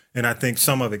legitimate, and I think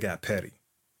some of it got petty.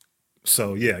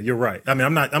 So, yeah, you're right. I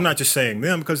mean, I'm not just saying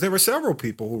them because there were several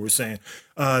people who were saying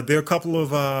there are a couple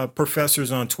of professors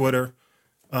on Twitter.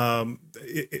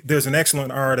 There's an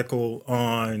excellent article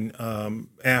on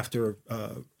after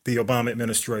the Obama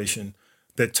administration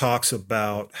that talks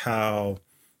about how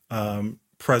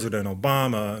President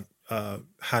Obama,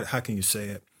 how can you say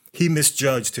it? He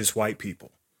misjudged his white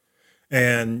people,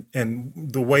 and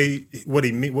the way what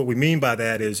we mean by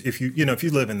that is if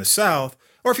you live in the South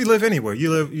or if you live anywhere,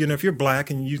 if you're black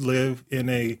and you live in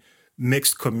a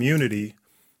mixed community,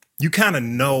 you kind of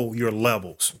know your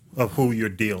levels of who you're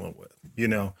dealing with, you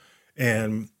know,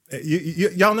 and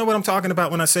y'all know what I'm talking about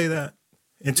when I say that.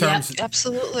 In terms,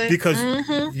 absolutely, because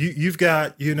you've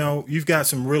got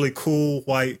some really cool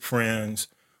white friends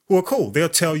who are cool. They'll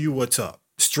tell you what's up,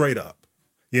 straight up,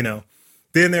 you know.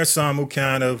 Then there's some who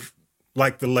kind of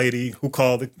like the lady who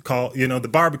called the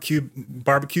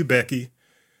barbecue Becky,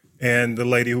 and the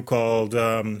lady who called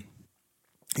the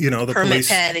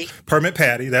Permit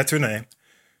Patty, that's her name,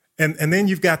 and then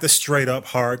you've got the straight up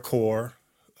hardcore,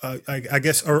 I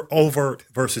guess, or overt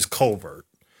versus covert.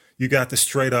 You got the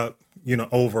straight up, you know,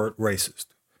 overt racist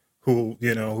who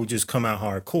just come out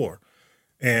hardcore.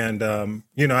 And,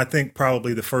 you know, I think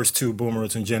probably the first two,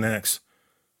 Boomers and Gen X,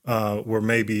 were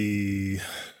maybe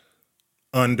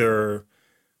under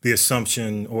the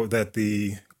assumption or that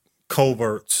the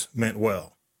coverts meant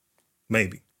well.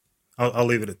 Maybe. I'll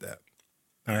leave it at that.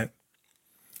 All right.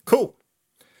 Cool.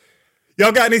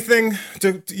 Y'all got anything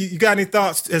you got any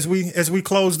thoughts as we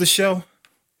close the show?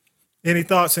 Any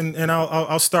thoughts? And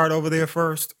I'll start over there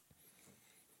first.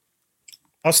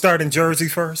 I'll start in Jersey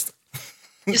first.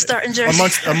 You start in Jersey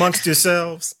amongst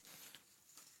yourselves.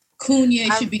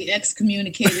 Cunha should be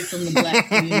excommunicated from the black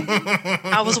community.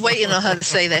 I was waiting on her to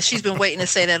say that. She's been waiting to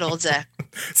say that all day.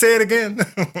 Say it again.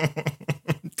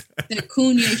 That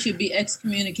Cunha should be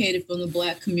excommunicated from the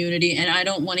black community, and I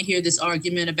don't want to hear this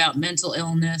argument about mental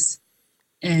illness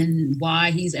and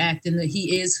why he's acting that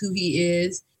he is who he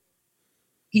is.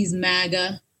 He's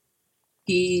MAGA.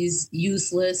 He's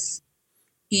useless.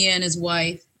 He and his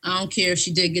wife. I don't care if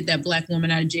she did get that black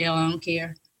woman out of jail. I don't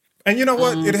care. And you know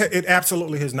what? It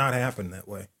absolutely has not happened that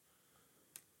way.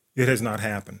 It has not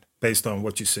happened based on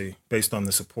what you see, based on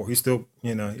the support. He still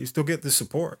get the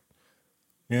support.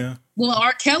 Yeah. Well,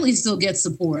 R. Kelly still gets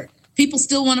support. People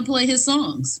still want to play his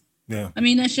songs. Yeah. I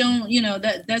mean, that's shown,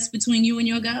 that's between you and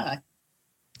your God.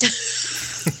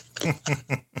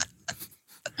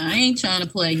 I ain't trying to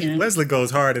play him. Leslie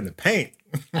goes hard in the paint.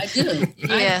 I do.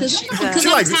 Yeah, she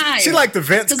like the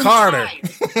Vince Carter.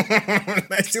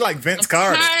 She like Vince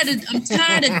Carter. I'm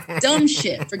tired of dumb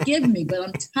shit. Forgive me, but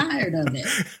I'm tired of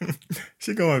it.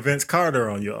 She going Vince Carter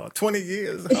on y'all. 20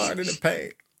 years hard in the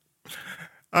paint.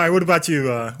 All right, what about you?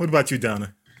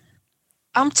 Donna?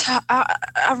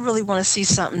 I really want to see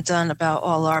something done about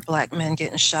all our black men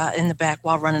getting shot in the back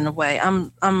while running away.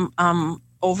 I'm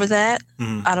over that.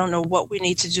 Mm-hmm. I don't know what we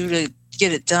need to do to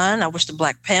get it done. I wish the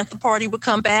Black Panther Party would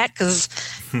come back because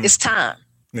it's time.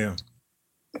 Yeah.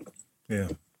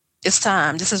 It's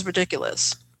time. This is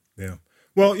ridiculous. Yeah.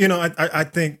 Well, I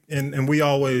think, and we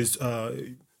always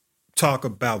talk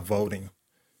about voting,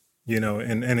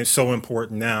 and it's so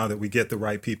important now that we get the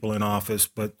right people in office,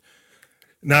 but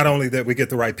not only that we get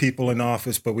the right people in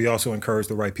office, but we also encourage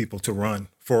the right people to run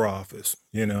for office,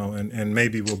 and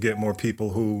maybe we'll get more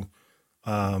people who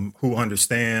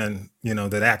understand,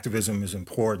 that activism is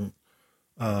important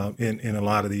in a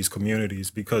lot of these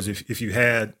communities, because if you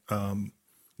had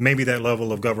maybe that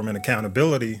level of government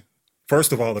accountability,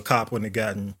 first of all, the cop wouldn't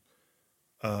have gotten,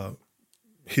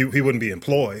 he wouldn't be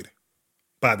employed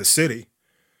by the city.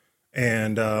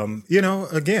 And,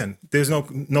 again, there's no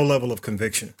level of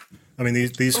conviction. I mean,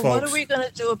 these folks. What are we going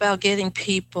to do about getting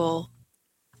people?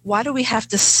 Why do we have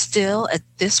to still, at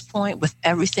this point, with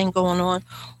everything going on,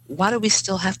 why do we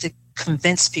still have to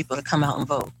convince people to come out and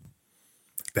vote?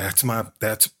 That's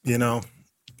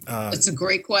it's a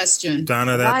great question.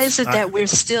 Donna, why is it that we're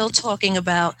still talking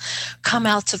about come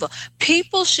out to vote?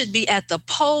 People should be at the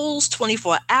polls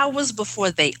 24 hours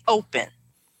before they open.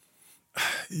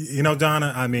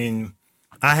 Donna, I mean,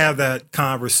 I have that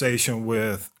conversation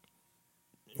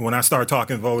when I start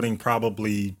talking voting,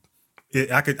 probably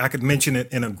I could mention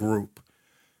it in a group,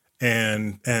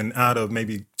 and out of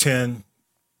maybe 10,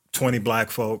 20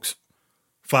 black folks,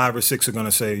 5 or 6 are going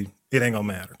to say, it ain't gonna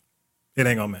matter. It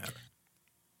ain't gonna matter.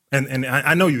 And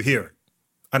I know you hear it.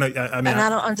 I know. I mean, and I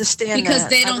don't understand because that.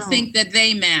 They don't think that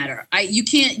they matter. I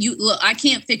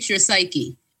can't fix your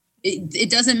psyche. It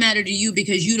doesn't matter to you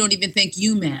because you don't even think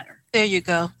you matter. There you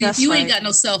go. If you ain't got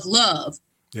no self-love,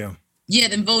 yeah,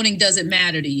 then voting doesn't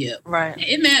matter to you. Right.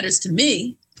 It matters to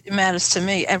me. It matters to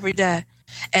me every day,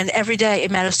 and every day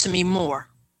it matters to me more.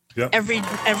 Yep. Every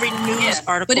news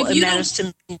article, it matters to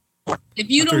me more. If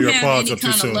you don't have any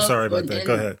kind of love, sorry about that.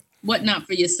 Go ahead. Whatnot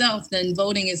for yourself, then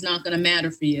voting is not going to matter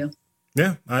for you.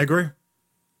 Yeah, I agree.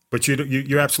 But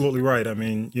you're absolutely right. I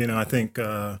mean, I think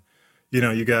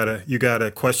you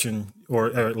gotta question, or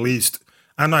at least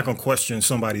I'm not going to question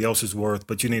somebody else's worth,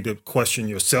 but you need to question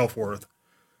your self-worth.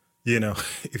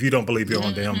 If you don't believe your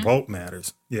own damn vote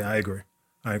matters. Yeah, I agree.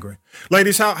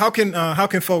 Ladies, how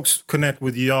can folks connect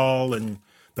with y'all and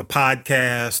the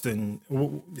podcast, and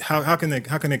how can they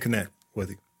connect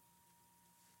with you?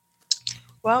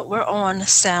 Well, we're on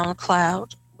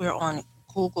SoundCloud. We're on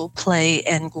Google Play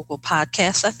and Google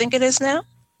Podcasts, I think it is now.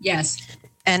 Yes.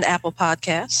 And Apple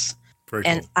Podcasts. Very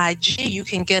and cool. IG, you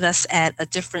can get us at A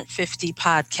Different 50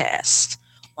 Podcast.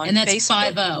 And that's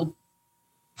Facebook,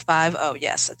 50,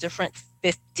 yes, A Different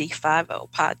 50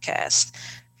 Podcast.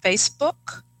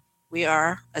 Facebook, we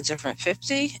are A Different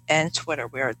 50, and Twitter,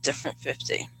 we are A Different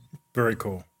 50. Very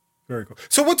cool.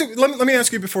 So let me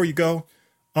ask you before you go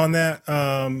on that.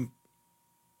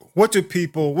 What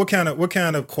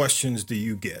kind of questions do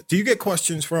you get? Do you get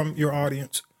questions from your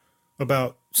audience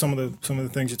about some of the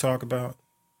things you talk about?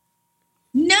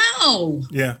 No.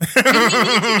 Yeah. We need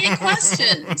to get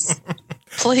questions.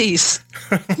 Please.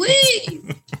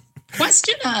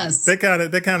 Question us. They're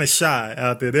kind of shy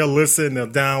out there. They'll listen, they'll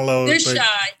download. They're shy.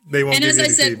 They won't. And give as you I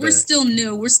any said, feedback. we're still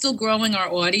new. We're still growing our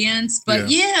audience. But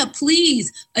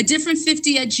please, a different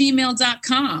 50 at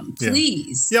gmail.com.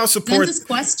 Please. Yeah, I'll support. Send us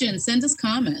questions. Send us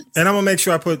comments. And I'm gonna make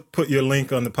sure I put your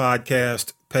link on the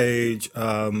podcast page.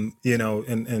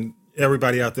 And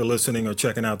everybody out there listening or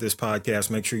checking out this podcast,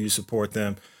 make sure you support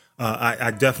them.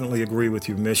 I definitely agree with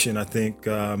your mission. I think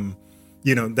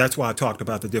that's why I talked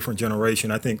about the different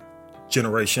generation. I think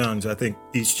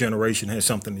each generation has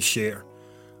something to share.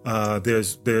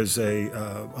 There's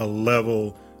a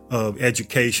level of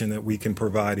education that we can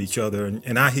provide each other.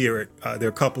 And I hear it. There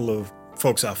are a couple of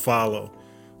folks I follow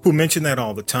who mention that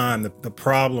all the time. The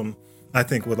problem, I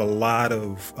think, with a lot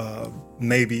of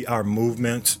maybe our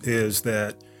movements is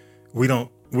that we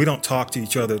don't talk to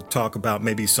each other, talk about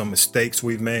maybe some mistakes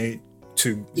we've made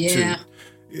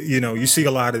you see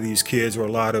a lot of these kids, or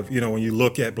a lot of, when you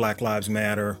look at Black Lives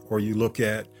Matter, or you look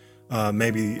at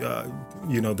maybe,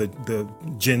 the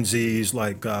Gen Zs,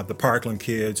 like the Parkland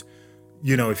kids,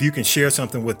 if you can share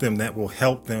something with them that will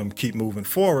help them keep moving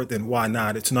forward, then why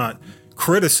not? It's not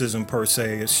criticism per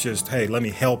se. It's just, hey, let me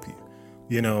help you,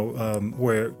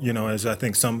 where, as I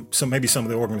think some maybe some of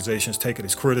the organizations take it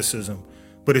as criticism,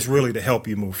 but it's really to help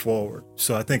you move forward.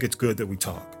 So I think it's good that we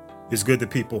talk. It's good that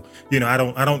people, I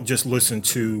don't just listen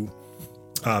to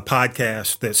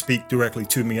podcasts that speak directly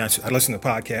to me. I listen to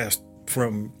podcasts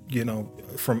from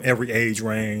every age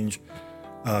range,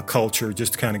 culture,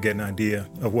 just to kind of get an idea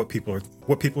of what people are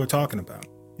talking about.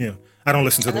 I don't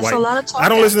listen to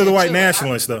the white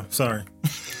nationalists though. Sorry.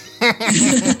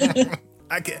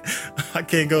 I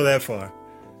can't go that far.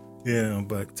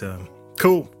 But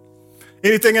cool.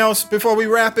 Anything else before we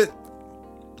wrap it?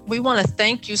 We want to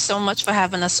thank you so much for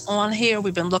having us on here.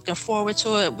 We've been looking forward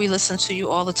to it. We listen to you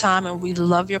all the time, and we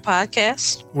love your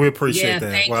podcast. We appreciate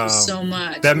that. Thank you so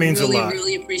much. That means really, a lot.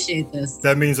 Really appreciate this.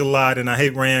 That means a lot, and I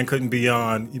hate Rand couldn't be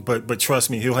on, but trust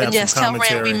me, he'll have some commentary.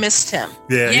 Tell Rand we missed him.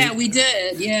 Yeah, we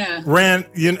did. Yeah. Rand,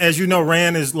 as you know,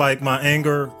 Rand is like my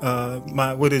anger,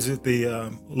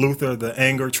 the Luther, the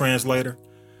anger translator.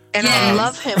 And I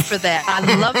love him for that.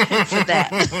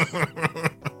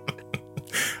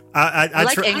 I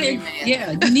like angry man.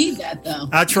 Yeah, you need that though.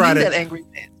 I try that angry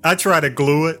man. I try to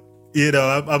glue it.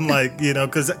 I'm like,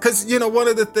 because one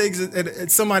of the things, and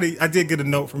I did get a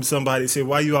note from somebody said,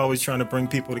 why are you always trying to bring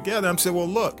people together? I'm saying, well,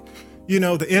 look,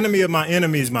 the enemy of my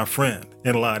enemy is my friend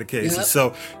in a lot of cases. Yep.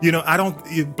 So,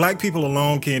 black people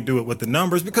alone can't do it with the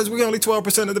numbers because we're only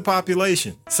 12% of the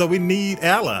population. So we need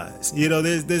allies.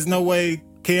 There's no way,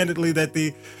 candidly, that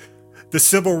the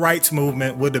civil rights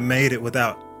movement would have made it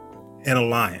without an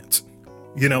alliance,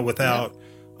 without,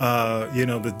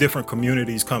 the different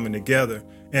communities coming together.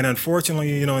 And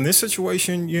unfortunately, in this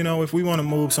situation, if we want to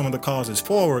move some of the causes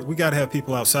forward, we got to have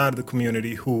people outside of the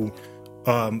community who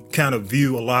kind of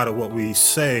view a lot of what we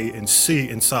say and see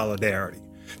in solidarity.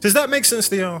 Does that make sense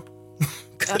to y'all?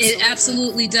 It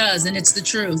absolutely does. And it's the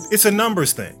truth. It's a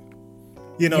numbers thing.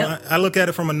 I look at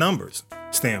it from a numbers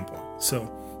standpoint.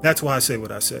 So that's why I say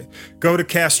what I say. Go to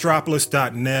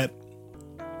castropolis.net.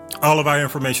 All of our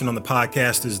information on the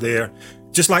podcast is there,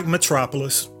 just like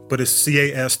Metropolis, but it's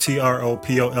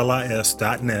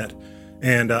castropolis.net.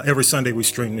 And every Sunday we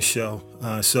stream the show.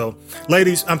 So,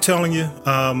 ladies, I'm telling you,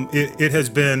 it has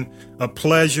been a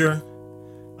pleasure.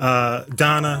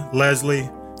 Donna, Leslie,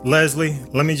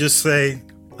 let me just say,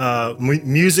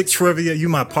 music trivia, you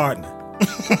my partner.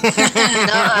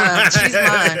 She's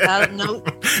mine.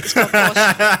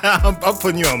 I'm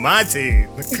putting you on my team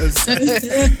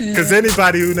because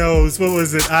anybody who knows what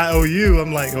was it, IOU,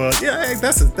 I'm like, well, yeah, hey,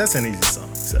 that's an easy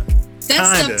song. So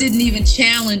that stuff didn't even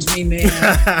challenge me, man.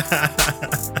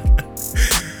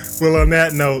 Well, on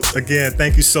that note, again,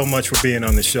 thank you so much for being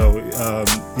on the show.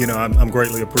 I'm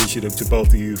greatly appreciative to both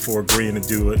of you for agreeing to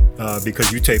do it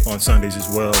because you tape on Sundays as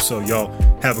well. So y'all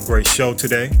have a great show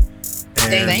today.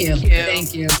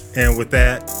 Thank you. And with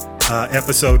that,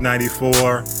 episode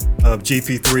 94 of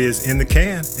GP3 is in the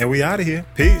can, and we out of here.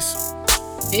 Peace.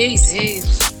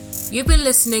 You've been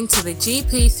listening to the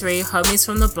GP3 Homies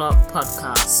from the Block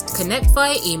podcast. Connect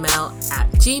via email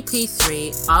at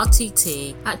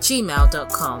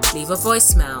gp3rtt@gmail.com. Leave a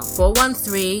voicemail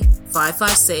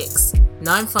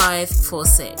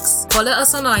 413-556-9546. Follow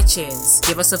us on iTunes.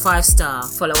 Give us a 5-star.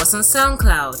 Follow us on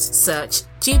SoundCloud. Search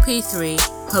GP3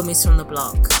 Homies from the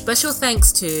Block. Special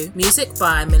thanks to music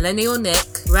by Millennial Nick,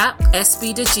 rap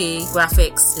SB2G,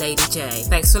 graphics Lady J.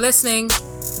 Thanks for listening.